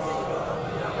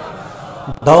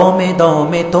 দমে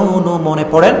দমে তনু মনে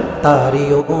পড়েন তারই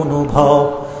অনুভব।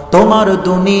 তোমার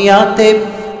দুনিয়াতে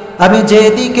আমি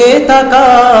যেদিকে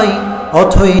তাকাই,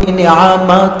 অথই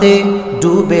নিয়ামতে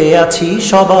ডুবে আছি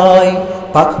সবাই।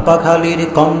 পাখ পাখালির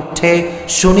কণ্ঠে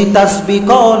শুনি তাসবি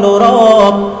কল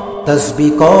রব, তাসবি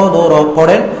কল রব।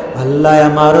 পড়েন আল্লাহ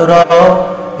আমার রব,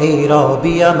 এই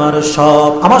রবি আমার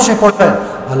সব। আমার সে পড়েন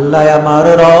আল্লাহ আমার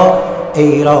রব,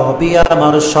 এই রবি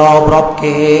আমার সব।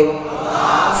 রবকে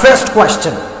ফার্স্ট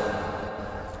কোয়েশ্চেন।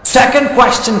 সেকেন্ড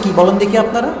কোয়েশ্চেন কি বলেন দেখি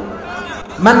আপনারা?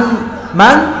 মান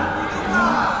মান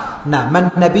না মান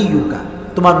নবিয়ুকা,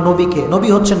 তোমার নবীকে। নবী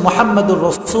হচ্ছেন মুহাম্মদুর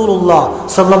রাসূলুল্লাহ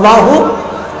সাল্লাল্লাহু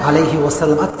আলাইহি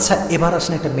ওয়াসাল্লাম। আচ্ছা, এবার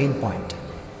আসেন একটা মেইন পয়েন্ট।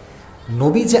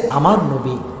 নবী যে আমার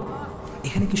নবী,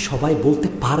 এখানে কি সবাই বলতে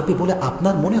পারবে বলে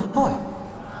আপনার মনে হয়?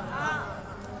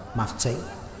 মাফ চাই,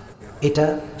 এটা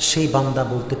সেই বান্দা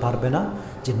বলতে পারবে না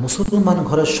যে মুসলমান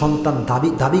ঘরের সন্তান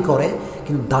দাবি করে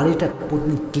কিন্তু দাড়িটা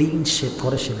প্রতিদিন ক্লিন শেভ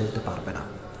করে সে বলতে পারবে না,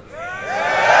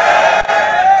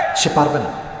 সে পারবে না,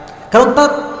 কারণ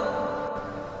তার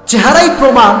চেহারাই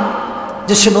প্রমাণ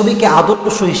যে সে নবীকে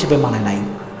আদর্শ হিসেবে মানে নাই।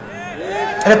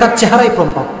 এটা তার চেহারাই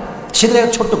প্রমাণ। সেদিন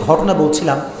একটা ছোট্ট ঘটনা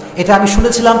বলছিলাম, এটা আমি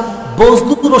শুনেছিলাম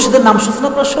বজলুর রশিদের নাম শুনছেন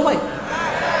আপনারা সবাই?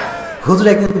 হুজুর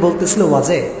একদিন বলতেছিল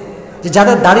ওয়াজে যে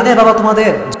যাদের দাড়ি নেই বাবা,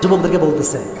 তোমাদের যুবকদেরকে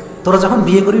বলতেছে, তোরা যখন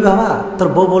বিয়ে করবি বাবা, তোর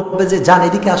বউ বলবে যে যান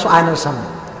এদিকে আসো আয়নার সামনে,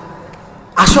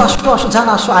 আসো আসো আসো যান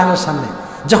আসো আয়নার সামনে।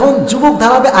 যখন যুবক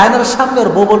দাঁড়াবে আয়নার সামনে, ওর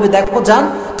বউ বলবে দেখো যান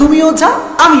তুমিও যা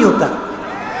আমিও তা।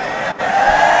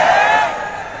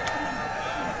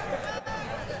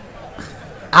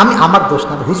 আমি আমার দোষ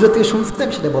না, হুজুরের থেকে শুনতে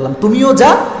আমি সেটা বললাম, তুমিও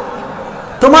যা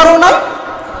তোমারও নাই,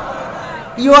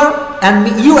 you and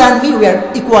me we are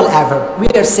equal ever, we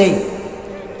are same.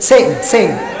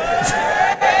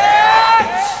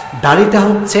 দাড়িটা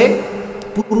হচ্ছে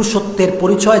পুরুষত্বের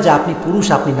পরিচয়, যে আপনি পুরুষ,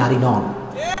 আপনি নারী নন।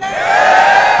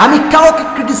 আমি কাউকে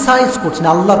ক্রিটিসাইজ করছি না,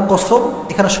 আল্লাহর কসম।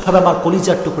 এখানে সবাই আমার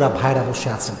কলিজার টুকরা ভাইরা বসে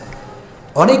আছেন,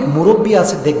 অনেক মুরব্বী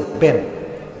আছে দেখবেন।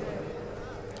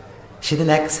 সেদিন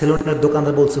এক সেলুনের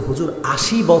দোকানদার বলছে, হুজুর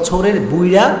 80 বছরের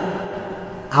বুইড়া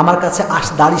আমার কাছে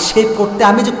দাড়ি শেভ করতে,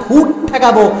 আমি যে খুঁট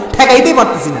ঠেকাইতেই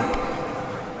পারতেছি না।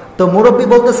 তো মুরব্বী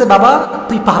বলতেছে, বাবা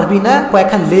তুই পারবি না,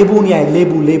 কয়েকখান লেবু নিয়ে আয়,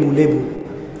 লেবু লেবু লেবু।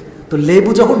 তো লেবু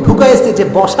যখন ঢুকাইছে, যে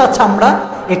বসা চামড়া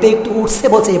এটা একটু উঠছে,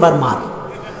 বলছে এবার মার,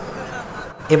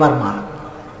 এবার মার।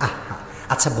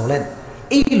 আচ্ছা বলেন,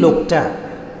 এই লোকটা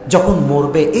যখন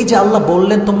মরবে, এই যে আল্লাহ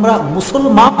বললেন তোমরা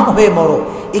মুসলমান হয়ে মরো,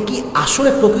 এ কি আসলে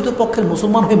প্রকৃতপক্ষের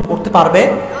মুসলমান হয়ে মরতে পারবে?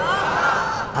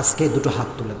 আজকে দুটো হাত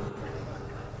তুলেন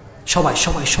সবাই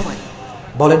সবাই সবাই,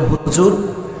 বলেন হুজুর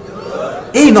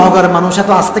এই নগর মানুষ এত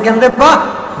আসতে কেন রে? বা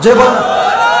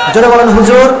জোরে বলেন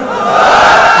হুজুর,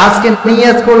 আজকে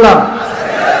নিয়ত করলাম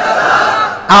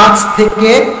আজ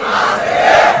থেকে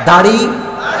দাড়ি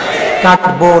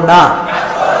কাটবো না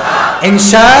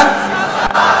ইনশাআল্লাহ।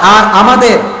 আর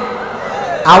আমাদের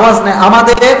আওয়াজ নেই,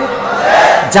 আমাদের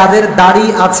যাদের দাড়ি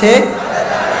আছে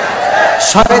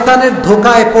শয়তানের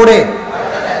ধোকায় পড়ে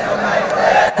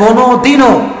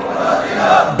কোনোদিনও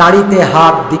দাড়িতে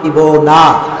হাত দিব না।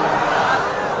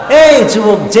 এই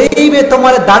যুবক, যেই মেয়ে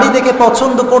তোমার দাড়ি দেখে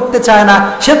পছন্দ করতে চায় না,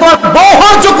 সে তোমার বউ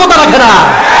হওয়ার যোগ্যতা রাখে না।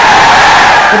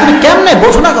 তুমি কেমনে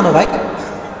বোঝো না কেন ভাই?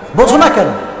 বোঝো না কেন?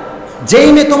 যেই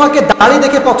মেয়ে তোমাকে দাড়ি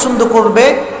দেখে পছন্দ করবে,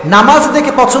 নামাজ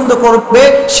দেখে পছন্দ করবে,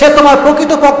 সে তোমার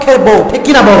প্রকৃত পক্ষের বউ, ঠিক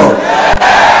কিনা বলো?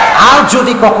 আর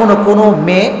যদি কখনো কোনো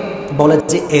মেয়ে বলে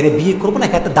যে এর বিয়ে করবো না,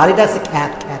 হ্যাঁ দাড়িটা আছে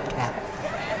খ্যাত খ্যাত খ্যাত,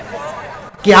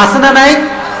 কি আছে না নাই?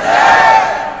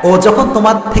 ও যখন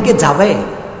তোমার থেকে যাবে,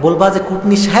 বলবা যে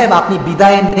কুটনি সাহেব আপনি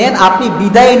বিদায় নেন, আপনি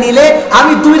বিদায় নিলে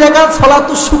আমি 2 রাকাত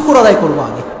সালাতুল শুকর আদায় করবো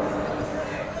আগে,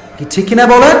 কি ঠিক কিনা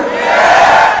বলেন?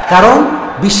 কারণ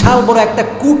বিশাল বড় একটা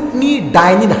কুটনি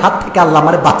ডাইনির হাত থেকে আল্লাহ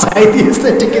আমারে বাঁচাই দিয়েছে,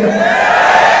 ঠিক কিনা?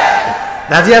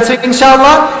 রাজি আছে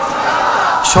ইনশাআল্লাহ?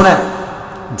 শোনেন,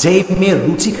 যেই মেয়ের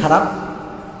রুচি খারাপ,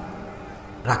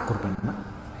 রাগ করবেন না,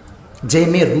 যে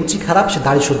মেয়ের রুচি খারাপ সে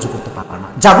দাড়ি সহ্য করতে পারে না।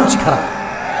 যার রুচি খারাপ,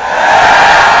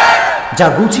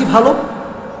 যার রুচি ভালো,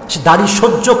 সে দাড়ি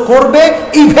সহ্য করবে,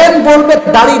 ইভেন বলবে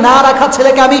দাড়ি না রাখা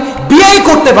ছেলেকে আমি বিয়েই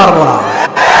করতে পারবো না।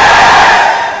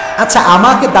 আচ্ছা,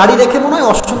 আমাকে দাড়ি রেখে মনে হয়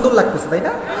অসুন্দর লাগতেছে, তাই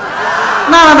না?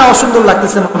 না না, অসুন্দর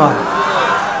লাগতেছে মনে হয়।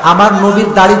 আমার নবীর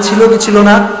দাড়ি ছিল কি ছিল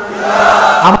না?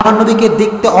 আমার নবীকে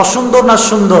দেখতে অসুন্দর না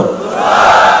সুন্দর?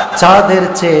 চাঁদের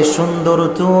চেয়ে সুন্দর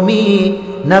তুমি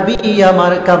নবী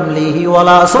আমার কামলিহি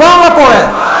ওয়ালা। সুবহানাল্লাহ পড়ে,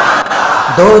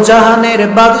 দো জাহানের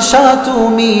বাদশাহ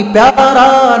তুমি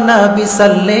প্যারা নবী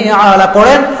সাল্লাল্লাহু আলা।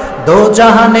 পড়েন, দো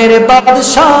জাহানের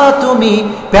বাদশাহ তুমি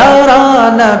প্যারা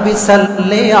নবী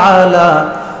সাল্লাল্লাহু আলা।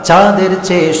 চাঁদের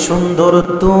চেয়ে সুন্দর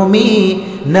তুমি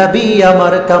নবী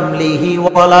আমার কামলিহি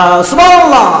ওয়ালা।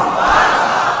 সুবহানাল্লাহ।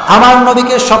 আমার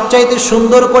নবীকে সবচাইতে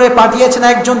সুন্দর করে পাঠিয়েছেন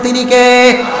একজন, তিনি কে?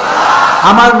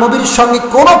 আমার নবীর সঙ্গে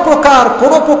কোন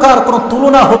প্রকার কোন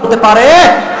তুলনা হতে পারে?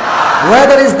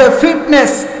 whether is the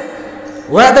fitness,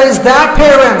 whether is the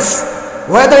appearance,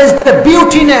 whether is the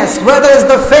beautiness, whether is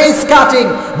the face cutting,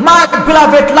 my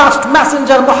beloved last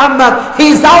messenger Muhammad,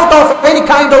 he is out of any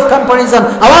kind of comparison.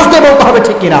 আওয়াজ দিয়ে বলতে হবে,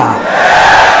 ঠিক কিনা?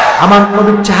 আমার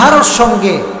নবীর চেহারার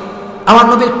সঙ্গে, আমার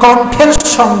নবীর কণ্ঠের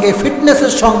সঙ্গে,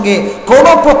 ফিটনেসের সঙ্গে কোন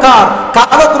প্রকার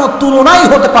কারো কোনো তুলনাই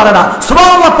হতে পারে না।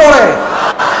 সুবহানাল্লাহ পড়ে।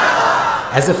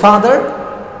 As a father,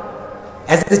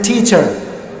 as a teacher,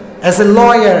 as a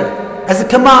lawyer, as a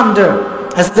commander,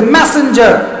 as the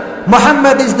messenger,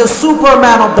 Muhammad is the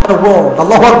superman of the world.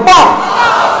 Allahu Akbar.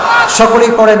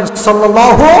 সকলেই পড়েন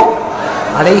সাল্লাল্লাহু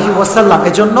আলাইহি ওয়াসাল্লাম।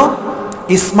 এজন্য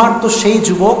স্মার্ট তো সেই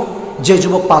যুবক যে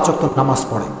যুবক 5 ওয়াক্ত নামাজ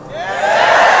পড়ে।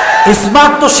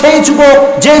 স্মার্ট তো সেই যুবক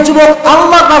যে যুবক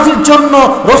আল্লাহ রাজির জন্য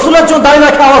রসুলের জন্য দাড়ি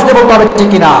রাখে আওয়াজ দেবো তবে ঠিক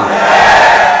কিনা?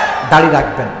 দাড়ি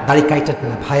রাখবেন, দাড়ি কাটবেন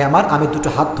না। ভাই আমার, আমি দুটো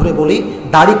হাত ধরে বলি,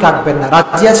 দাড়ি কাটবেন না।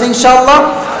 রাজি আছে ইনশাআল্লাহ?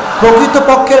 প্রকৃত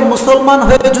পক্ষের মুসলমান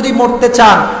হয়ে যদি মরতে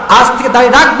চান, আজ থেকে দাড়ি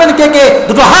রাখবেন কে কে?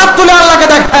 দুটো হাত তুলে আল্লাহকে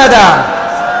দেখায় দেন।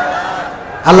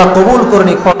 আল্লাহ কবুল করে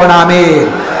নিক, পড়া আমিন।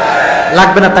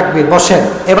 লাগবে না তাকবীর, বসেন।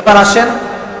 এবার আসেন,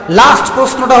 লাস্ট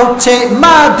প্রশ্নটা হচ্ছে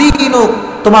মা দীনুক,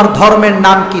 তোমার ধর্মের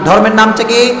নাম কি? ধর্মের নামটা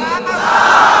কি?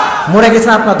 মনে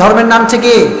গেছেন আপনার ধর্মের নামটা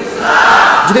কি?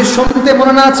 যদি শুনতে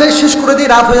মনে না আছে শেষ করে দিই,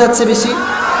 রাত হয়ে যাচ্ছে বেশি।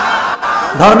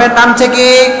 ধর্মের নামটা কি?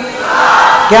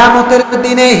 কিয়ামতের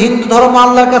দিনে হিন্দু ধর্ম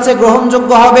আল্লাহর কাছে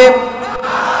গ্রহণযোগ্য হবে,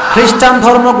 খ্রিস্টান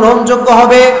ধর্ম গ্রহণযোগ্য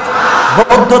হবে,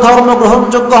 বৌদ্ধ ধর্ম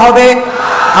গ্রহণযোগ্য হবে,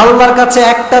 আল্লাহর কাছে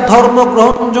একটা ধর্ম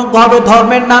গ্রহণযোগ্য হবে।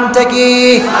 ধর্মের নামটা কি?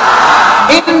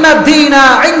 ইন্না দীনা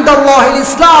ইনদাল্লাহিল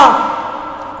ইসলাম।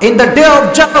 In the day of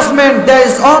judgment, there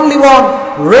is only one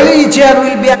religion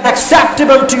will be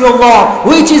acceptable to your Lord,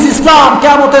 which is Islam.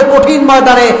 কিয়ামতের কঠিন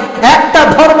ময়দানে একটা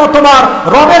ধর্ম তোমার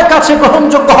রবের কাছে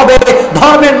গ্রহণযোগ্য হবে,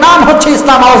 ধর্মের নাম হচ্ছে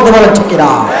ইসলাম। আওয়াজ দিয়ে বলেন ঠিক কিনা?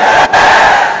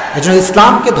 এজন্য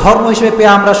ইসলামকে ধর্ম হিসেবে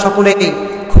পেয়ে আমরা সকলেই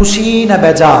খুশি না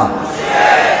বেজার?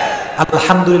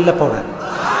 আলহামদুলিল্লাহ পড়েন।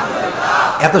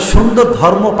 এত সুন্দর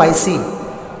ধর্ম পাইছি,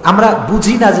 আমরা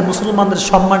বুঝি না যে মুসলমানদের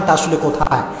সম্মানটা আসলে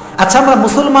কোথায়। আচ্ছা, আমরা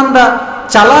মুসলমানরা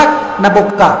চালাক না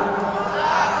বোকা?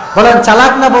 বলেন,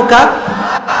 চালাক না বোকা?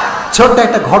 ছোট্ট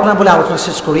একটা ঘটনা বলে আলোচনা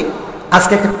শেষ করি।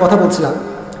 আজকে একটা কথা বলছিলাম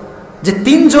যে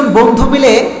 3 জন বন্ধু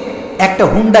মিলে একটা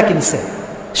হুন্ডা কিনছে।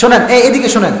 শোনেন, এদিকে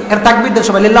শোনেন, এটা তাকবীর দেন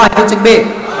সবাই, লিল্লাহি তাকবীর,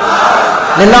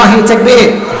 লিল্লাহি তাকবীর।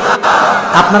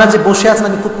 আপনারা যে বসে আছেন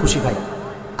আমি খুব খুশি ভাই,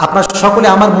 আপনারা সকলে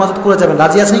আমার মুনাজাত করে যাবেন।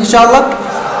 রাজি আছেন ইনশাআল্লাহ?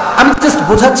 আমি জাস্ট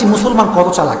বোঝাচ্ছি মুসলমান কত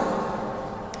চালাক।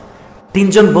 3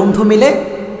 জন বন্ধু মিলে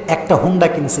একটা হুন্ডা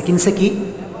কিনছে। কিনছে কি?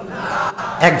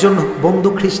 একজন বন্ধু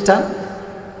খ্রিস্টান,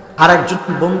 আর একজন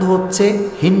বন্ধু হচ্ছে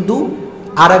হিন্দু,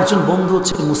 আর একজন বন্ধু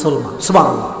হচ্ছে মুসলমান।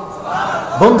 সুবহানাল্লাহ।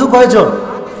 বন্ধু কয়জন?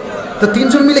 তো 3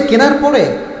 জন মিলে কেনার পরে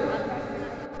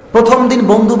প্রথম দিন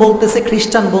বন্ধু বলতেছে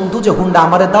খ্রিস্টান বন্ধু যে হুন্ডা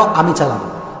আমারে দাও, আমি চালাবো।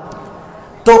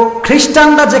 তো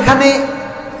খ্রিস্টানরা যেখানে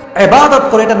ইবাদত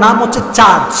করে, এটার নাম হচ্ছে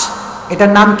চার্চ।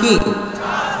 এটার নাম কি?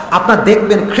 আপনারা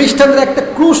দেখবেন খ্রিস্টানদের একটা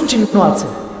ক্রুশ চিহ্ন আছে,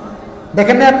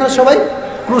 দেখেন না আপনারা সবাই?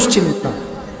 ক্রুশ চিহ্ন।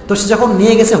 তো সে যখন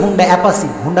নিয়ে গেছে হুন্ডা অ্যাপাসি,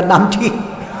 হুন্ডার নাম কি?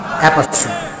 অ্যাপাসি।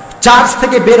 চার্চ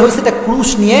থেকে বের হয়েছে, এটা ক্রুশ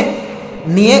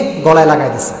নিয়ে গলায় লাগাই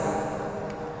দিছে।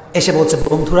 এসে বলছে,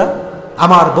 বন্ধুরা,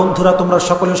 আমার বন্ধুরা, তোমরা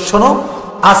সকলে শোনো,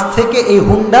 আজ থেকে এই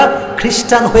হুন্ডা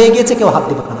খ্রিস্টান হয়ে গিয়েছে, কেউ হাত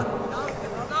দিবে না।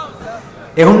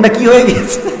 এই হুন্ডা কি হয়ে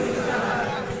গিয়েছে?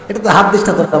 এটা তো হাত দিস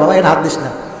না তোরা বাবা, এটা হাত দিস না।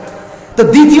 তো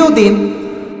দ্বিতীয় দিন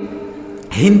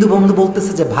হিন্দু বন্ধু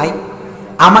বলতেছে যে ভাই,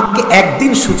 আমাকে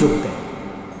একদিন সুযোগ দে।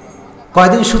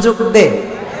 কয়দিন সুযোগ দে?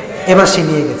 এবার সে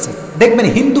নিয়ে গেছে। দেখবেন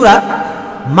হিন্দুরা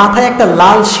মাথায় একটা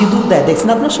লাল সিঁদুর দেয়, দেখছেন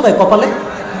আপনার সবাই কপালে?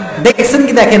 দেখছেন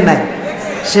কি দেখেন নাই?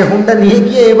 সে হুন্ডা নিয়ে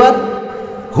গিয়ে এবার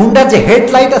হুন্ডার যে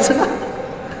হেডলাইট আছে না,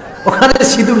 ওখানে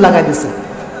সিঁদুর লাগাই দিছে,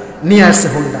 নিয়ে আসছে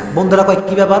হুন্ডা। বন্ধুরা কয়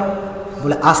কি ব্যাপার?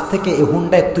 বলে আজ থেকে এই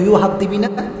হুন্ডায় তুইও হাত দিবি না,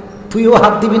 তুইও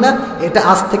হাত দিবি না, এটা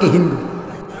আজ থেকে হিন্দু।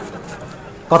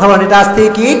 কথা বলেন, এটা আজ থেকে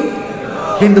কি?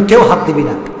 হিন্দু, কেউ হাত দিবি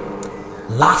না।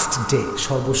 লাস্ট ডে,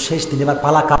 সর্বশেষ দিন, এবার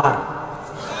পালা কার?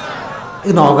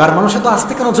 নওগাঁর মানুষ তো আজ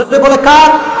থেকে নজরে বলে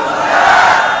কার?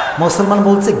 মুসলমান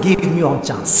বলছে গিভ মি ওয়ান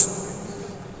চান্স,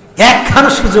 একখানা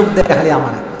সুযোগ দেয় খালি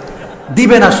আমার।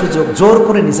 দিবে না সুযোগ, জোর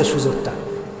করে নিছে সুযোগটা।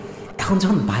 এখন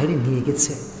যখন বাইরে নিয়ে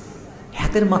গেছে,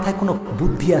 হাতের মাথায় কোনো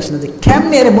বুদ্ধি আসে না যে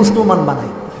কেমনে এর মুসলমান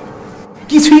বানায়।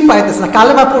 কিছুই পাইতেছে না।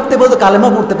 কালেমা পড়তে বলতো কালেমা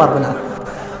পড়তে পারবে না।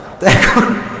 তো এখন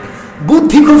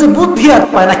বুদ্ধি খুঁজে, বুদ্ধি আর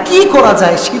পায় না। কি করা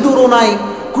যায়? সিঁদুরও নাই,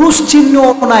 ক্রুশ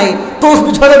চিহ্নও নাই,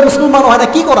 তসবিহ ঝরে মুসলমানও হয় না।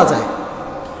 কি করা যায়?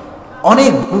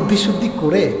 অনেক বুদ্ধি শুদ্ধি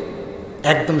করে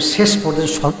একদম শেষ পর্যন্ত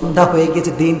সন্ধ্যা হয়ে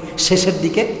গেছে, দিন শেষের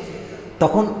দিকে।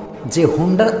 তখন যে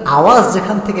হুন্ডার আওয়াজ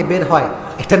যেখান থেকে বের হয়,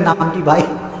 এটার নাম কি ভাই?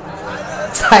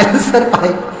 Silencer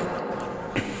pipe.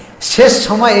 শেষ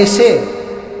সময় এসে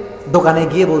দোকানে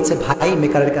গিয়ে বলছে, ভাই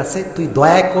মেকারের কাছে, তুই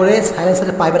দয়া করে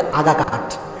সাইলেন্সারের পাইপের আগা কাট,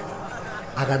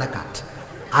 আগাটা কাট।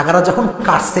 আগাটা যখন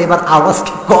কাটছে, এবার আওয়াজ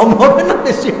কি কম হবে না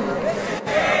বেশি?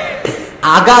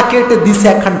 আগা কেটে দিছে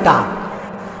একখান টান।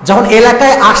 যখন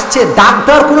এলাকায় আসছে, ডাক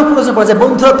দেওয়ার কোনো প্রয়োজন পড়ে যায়,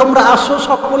 বন্ধুরা তোমরা আসো,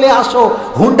 সকলে আসো।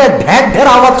 হুন্ডায় ঢ্যাক ঢের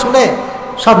আওয়াজ শুনে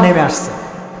সব নেমে আসছে।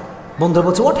 বন্ধুরা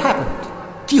বলছে, হোয়াট হ্যাপেন্ড?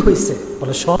 কি হয়েছে?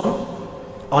 বলে, শোন,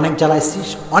 অনেক জ্বালাইছিস,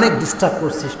 অনেক ডিস্টার্ব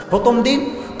করছিস। প্রথম দিন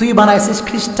তুই বানাইছিস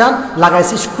খ্রিস্টান,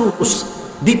 লাগাইছিস ক্রুশ।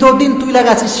 দ্বিতীয় দিন তুই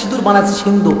লাগাইছিস সিঁদুর, বানাইছিস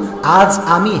হিন্দু। আজ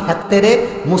আমি হাতেরে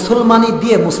মুসলমানি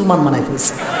দিয়ে মুসলমান বানাই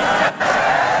ফেলছি।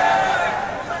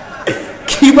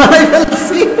 কি বানাই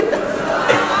ফেলছি?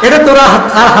 এটা তোরা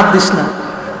আর হাত দিস না,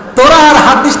 তোরা আর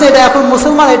হাত দিস না, এটা এখন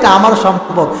মুসলমান, এটা আমার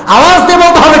সম্পদ। আওয়াজ দেবো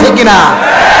হবে ঠিক কিনা?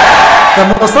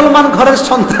 মুসলমান ঘরের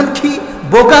সন্তান কি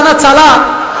বোকা না চালাক?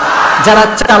 যারা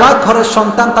চালাক ঘরের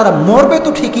সন্তান তারা মরবে তো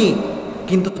ঠিকই,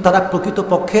 কিন্তু তারা প্রকৃত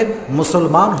পক্ষের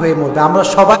মুসলমান হয়ে মরবে। আমরা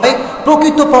সবাই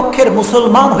প্রকৃত পক্ষের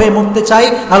মুসলমান হয়ে মরতে চাই।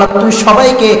 আল্লাহ তুমি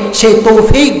সবাইকে সেই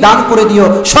তৌফিক দান করে দিও,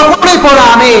 সকলেই পড়া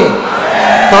আমিন।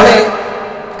 তাহলে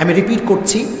আমি রিপিট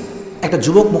করছি, একটা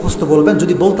যুবক মুখস্থ বলবেন,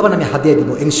 যদি বলতে পারেন আমি হাদিয়া দিব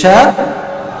ইনশাআল্লাহ।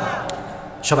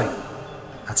 সবাই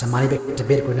আচ্ছা মানি ব্যাগটা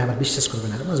বের করে না, আমার বিশ্বাস করবে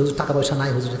না, হুজুর টাকা পয়সা নাই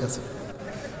হুজুরের কাছে।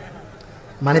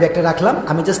 মানি ব্যাগটা রাখলাম,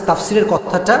 আমি জাস্ট তাফসিরের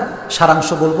কথাটা সারাংশ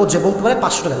বলবো। যে বলতে পারে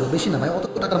 500 টাকা, বেশি না ভাই, অত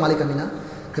টাকার মালিক আমি না।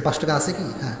 5 টাকা আছে কি?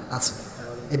 হ্যাঁ আছে,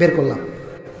 এ বের করলাম।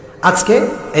 আজকে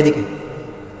এদিকে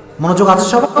মনোযোগ আছে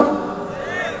সব?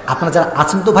 আপনারা যারা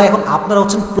আছেন তো ভাই, এখন আপনারা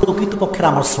হচ্ছেন প্রকৃত পক্ষের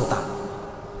আমার শ্রোতা,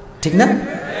 ঠিক না?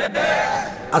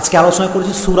 আজকে আলোচনা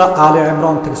করেছি সূরা আলে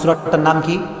ইমরান থেকে। সূরাটার নাম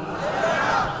কি?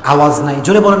 আওয়াজ নাই,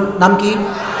 জোরে বলেন, নাম কি?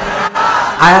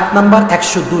 আয়াত নাম্বার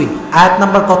 102। আয়াত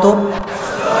নাম্বার কত?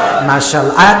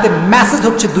 মাশাআল্লাহ। আয়াতে মেসেজ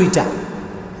হচ্ছে দুইটা।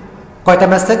 কয়টা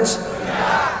মেসেজ?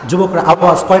 যুবকরা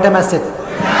আওয়াজ, কয়টা মেসেজ?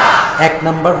 এক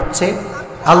নাম্বার হচ্ছে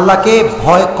আল্লাহকে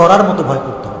ভয় করার মতো ভয়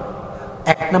করতে হবে।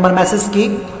 এক নাম্বার মেসেজ কি?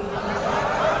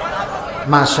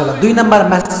 মাশাআল্লাহ। 2 নাম্বার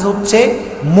মেসেজ হচ্ছে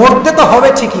মরতে তো হবে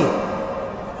ঠিকই,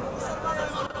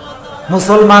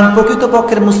 মুসলমান প্রকৃত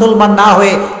পক্ষের মুসলমান না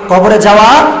হয়ে কবরে যাওয়া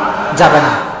যাবে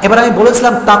না। এবার আমি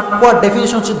বলেছিলাম তাকওয়ার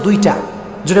ডেফিনিশন হচ্ছে 2টা।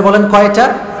 জুড়ে বলেন কয়টা?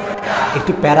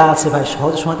 একটু প্যারা আছে ভাই,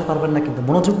 সহজে শোনাতে পারবেন না, কিন্তু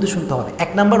মনোযোগ দিয়ে শুনতে হবে।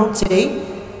 এক নাম্বার হচ্ছে এই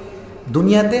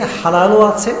দুনিয়াতে হালালও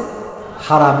আছে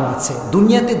হারামও আছে।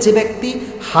 দুনিয়াতে যে ব্যক্তি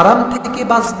হারাম থেকে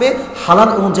বাঁচবে, হালাল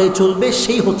অনুযায়ী চলবে,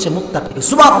 সেই হচ্ছে মুত্তাকি।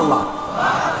 সুবহানাল্লাহ।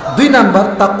 2 নাম্বার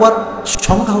তাকওয়ার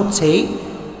সংজ্ঞা হচ্ছে এই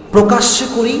প্রকাশ্যে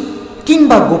করি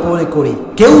কিংবা গোপনে করি,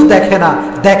 কেউ দেখে না,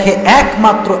 দেখে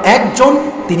একমাত্র একজন,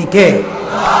 তিনি কে?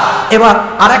 এবার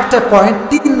আরেকটা পয়েন্ট,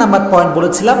 3 নাম্বার পয়েন্ট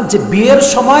বলেছিলাম যে বিয়ের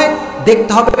সময়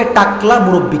দেখতে হবে টাকলা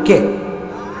মুরব্বীকে,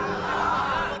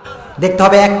 দেখতে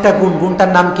হবে একটা গুণ,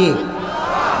 গুণটার নাম কি?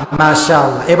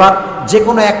 মাশাআল্লাহ। এবার যে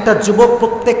কোনো একটা যুবক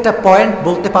প্রত্যেকটা পয়েন্ট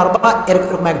বলতে পারবা,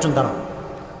 এরকম একজন দাঁড়ান,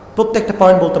 প্রত্যেকটা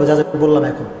পয়েন্ট বলতে হবে যা যা বললাম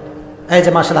এখন। এই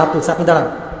যে মাশাআল্লাহ হাত তুলছে, আপনি দাঁড়ান।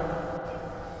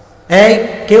 এই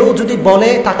কেউ যদি বলে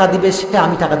টাকা দিবে, সেটা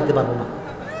আমি টাকা দিতে পারবো না,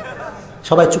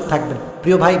 সবাই চুপ থাকবেন।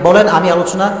 প্রিয় ভাই বলেন, আমি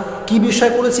আলোচনা কি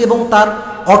বিষয় করেছি এবং তার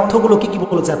অর্থগুলো কি কি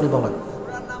বলেছে আপনি বলেন।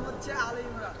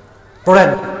 পড়েন।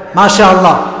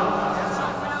 মাশাআল্লাহ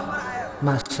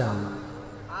মাশাআল্লাহ।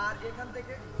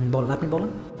 বলেন, আপনি বলেন।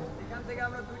 এখান থেকে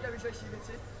আমরা 2টা বিষয়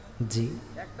শিখেছি। জি।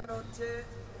 একটা হচ্ছে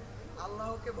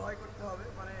আল্লাহকে ভয় করতে হবে,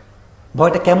 মানে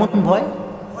ভয়টা কেমন ভয়?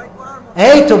 ভয় করার মতো।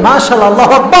 এই তো মাশাআল্লাহ,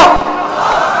 আল্লাহু আকবার।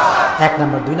 1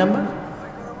 নাম্বার। 2 নাম্বার?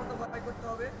 ভয় করার মতো ভয় করতে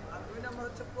হবে। আর 2 নাম্বার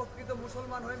হচ্ছে প্রকৃত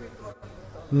মুসলমান হয়ে মৃত্যুবরণ করতে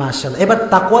হবে। মাশাআল্লাহ। এবার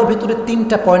তাকওয়ার ভিতরে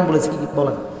 3টা পয়েন্ট বলেছে, কি কি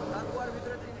বলেন? তাকওয়ার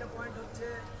ভিতরে 3টা পয়েন্ট হচ্ছে,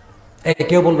 এই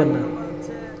কেউ বলবেন না,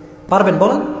 পারবেন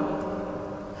বলেন।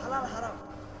 হালাল হারাম।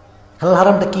 হালাল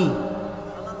হারামটা কি?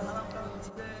 হালাল হারামটা হচ্ছে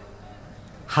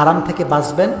হারাম থেকে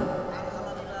বাঁচবেন,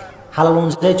 হালাল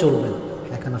অনুযায়ী চলবেন।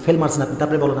 এখন ফেল মারছেন আপনি,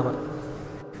 তারপরে বলেন আবার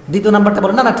 2 নাম্বারটা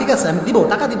বলেন। না না ঠিক আছে, আমি দিব,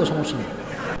 টাকা দিব, সমস্যা নেই।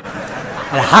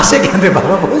 আরে হাসে কেন রে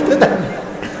বাবা, বলতে দেন।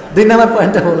 2 নাম্বার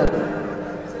পয়েন্টটা বলেন।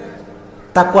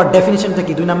 তাকওয়ার ডেফিনিশনটা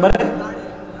কি 2 নাম্বারে?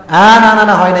 না না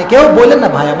না, হয় না, কেউ বললেন না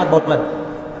ভাই, আমার বলবেন।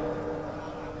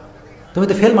 তুমি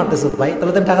তো ফেল মারতেছো ভাই,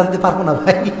 তাহলে তো আমি টাকা দিতে পারবো না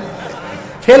ভাই,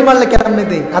 ফেল মারলে কেমন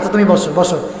দেই? আচ্ছা তুমি বসো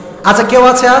বসো। আচ্ছা কেউ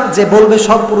আছে আর যে বলবে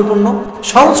সব পরিপূর্ণ?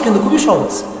 সহজ, কিন্তু খুবই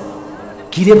সহজ।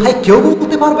 কি রে ভাই, কেউ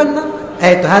বলতে পারবেন না?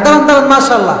 এই তো, হ্যাঁ দাঁড়ান দাঁড়ান,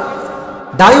 মাশাআল্লাহ।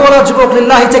 দাড়িওয়ালা যুবক,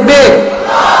 লিল্লাহি তাকবীর।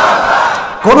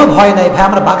 কোনো ভয় নাই ভাই,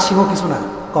 আমরা বাঘ সিংহ কিছু না।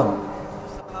 কোন?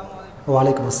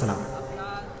 ওয়ালাইকুম আসসালাম।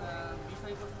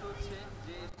 বিষয়বস্তু হচ্ছে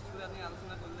যে সূরা নিয়ে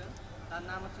আলোচনা করলেন, তার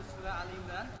নাম হচ্ছে সূরা আলে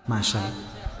ইমরান। মাশাআল্লাহ।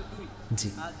 102। জি।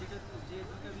 আর যে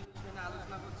 2টা বিষয় নিয়ে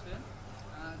আলোচনা করছেন,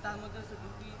 তার মধ্যে হচ্ছে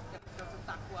 2টি, একটা হচ্ছে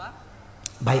তাকওয়া।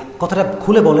 ভাই কথাটা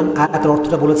খুলে বলেন, আয়াতের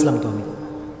অর্থটা বলেছিলাম তো আমি।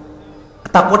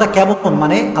 তাকওয়াটা কেমন?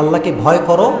 মানে আল্লাহকে ভয়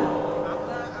করো,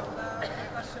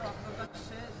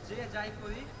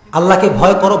 আল্লাহকে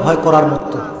ভয় করো, ভয় করার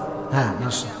মতো। হ্যাঁ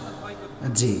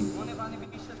জি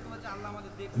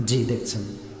জি, দেখছেন।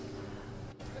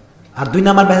 আর 2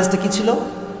 নাম্বার মেসেজটা কি ছিল?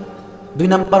 2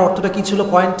 নাম্বার অর্থটা কি ছিল?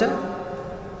 পয়েন্টটা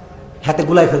হাতে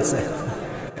গুলাই ফেলছে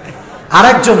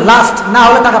আরেকজন। লাস্ট না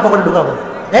হলে টাকা পকেটে ঢুকাবো।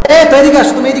 এই তো এদিকে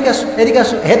আসো, তুমি এদিকে আসো, এদিকে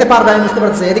আসো। হেতে পারবে, আমি বুঝতে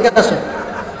পারছি। এদিকে আসো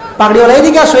পাগড়িওয়ালা,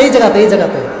 এদিকে আসো, এই জায়গাতে, এই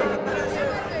জায়গাতে।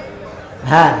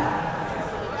 হ্যাঁ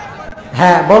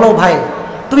হ্যাঁ বলো ভাই,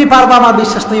 তুমি পারবা, আমার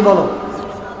বিশ্বাস, তুমি বলো।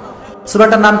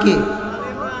 সূরাটার নাম কি?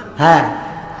 হ্যাঁ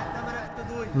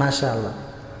মাশাআল্লাহ।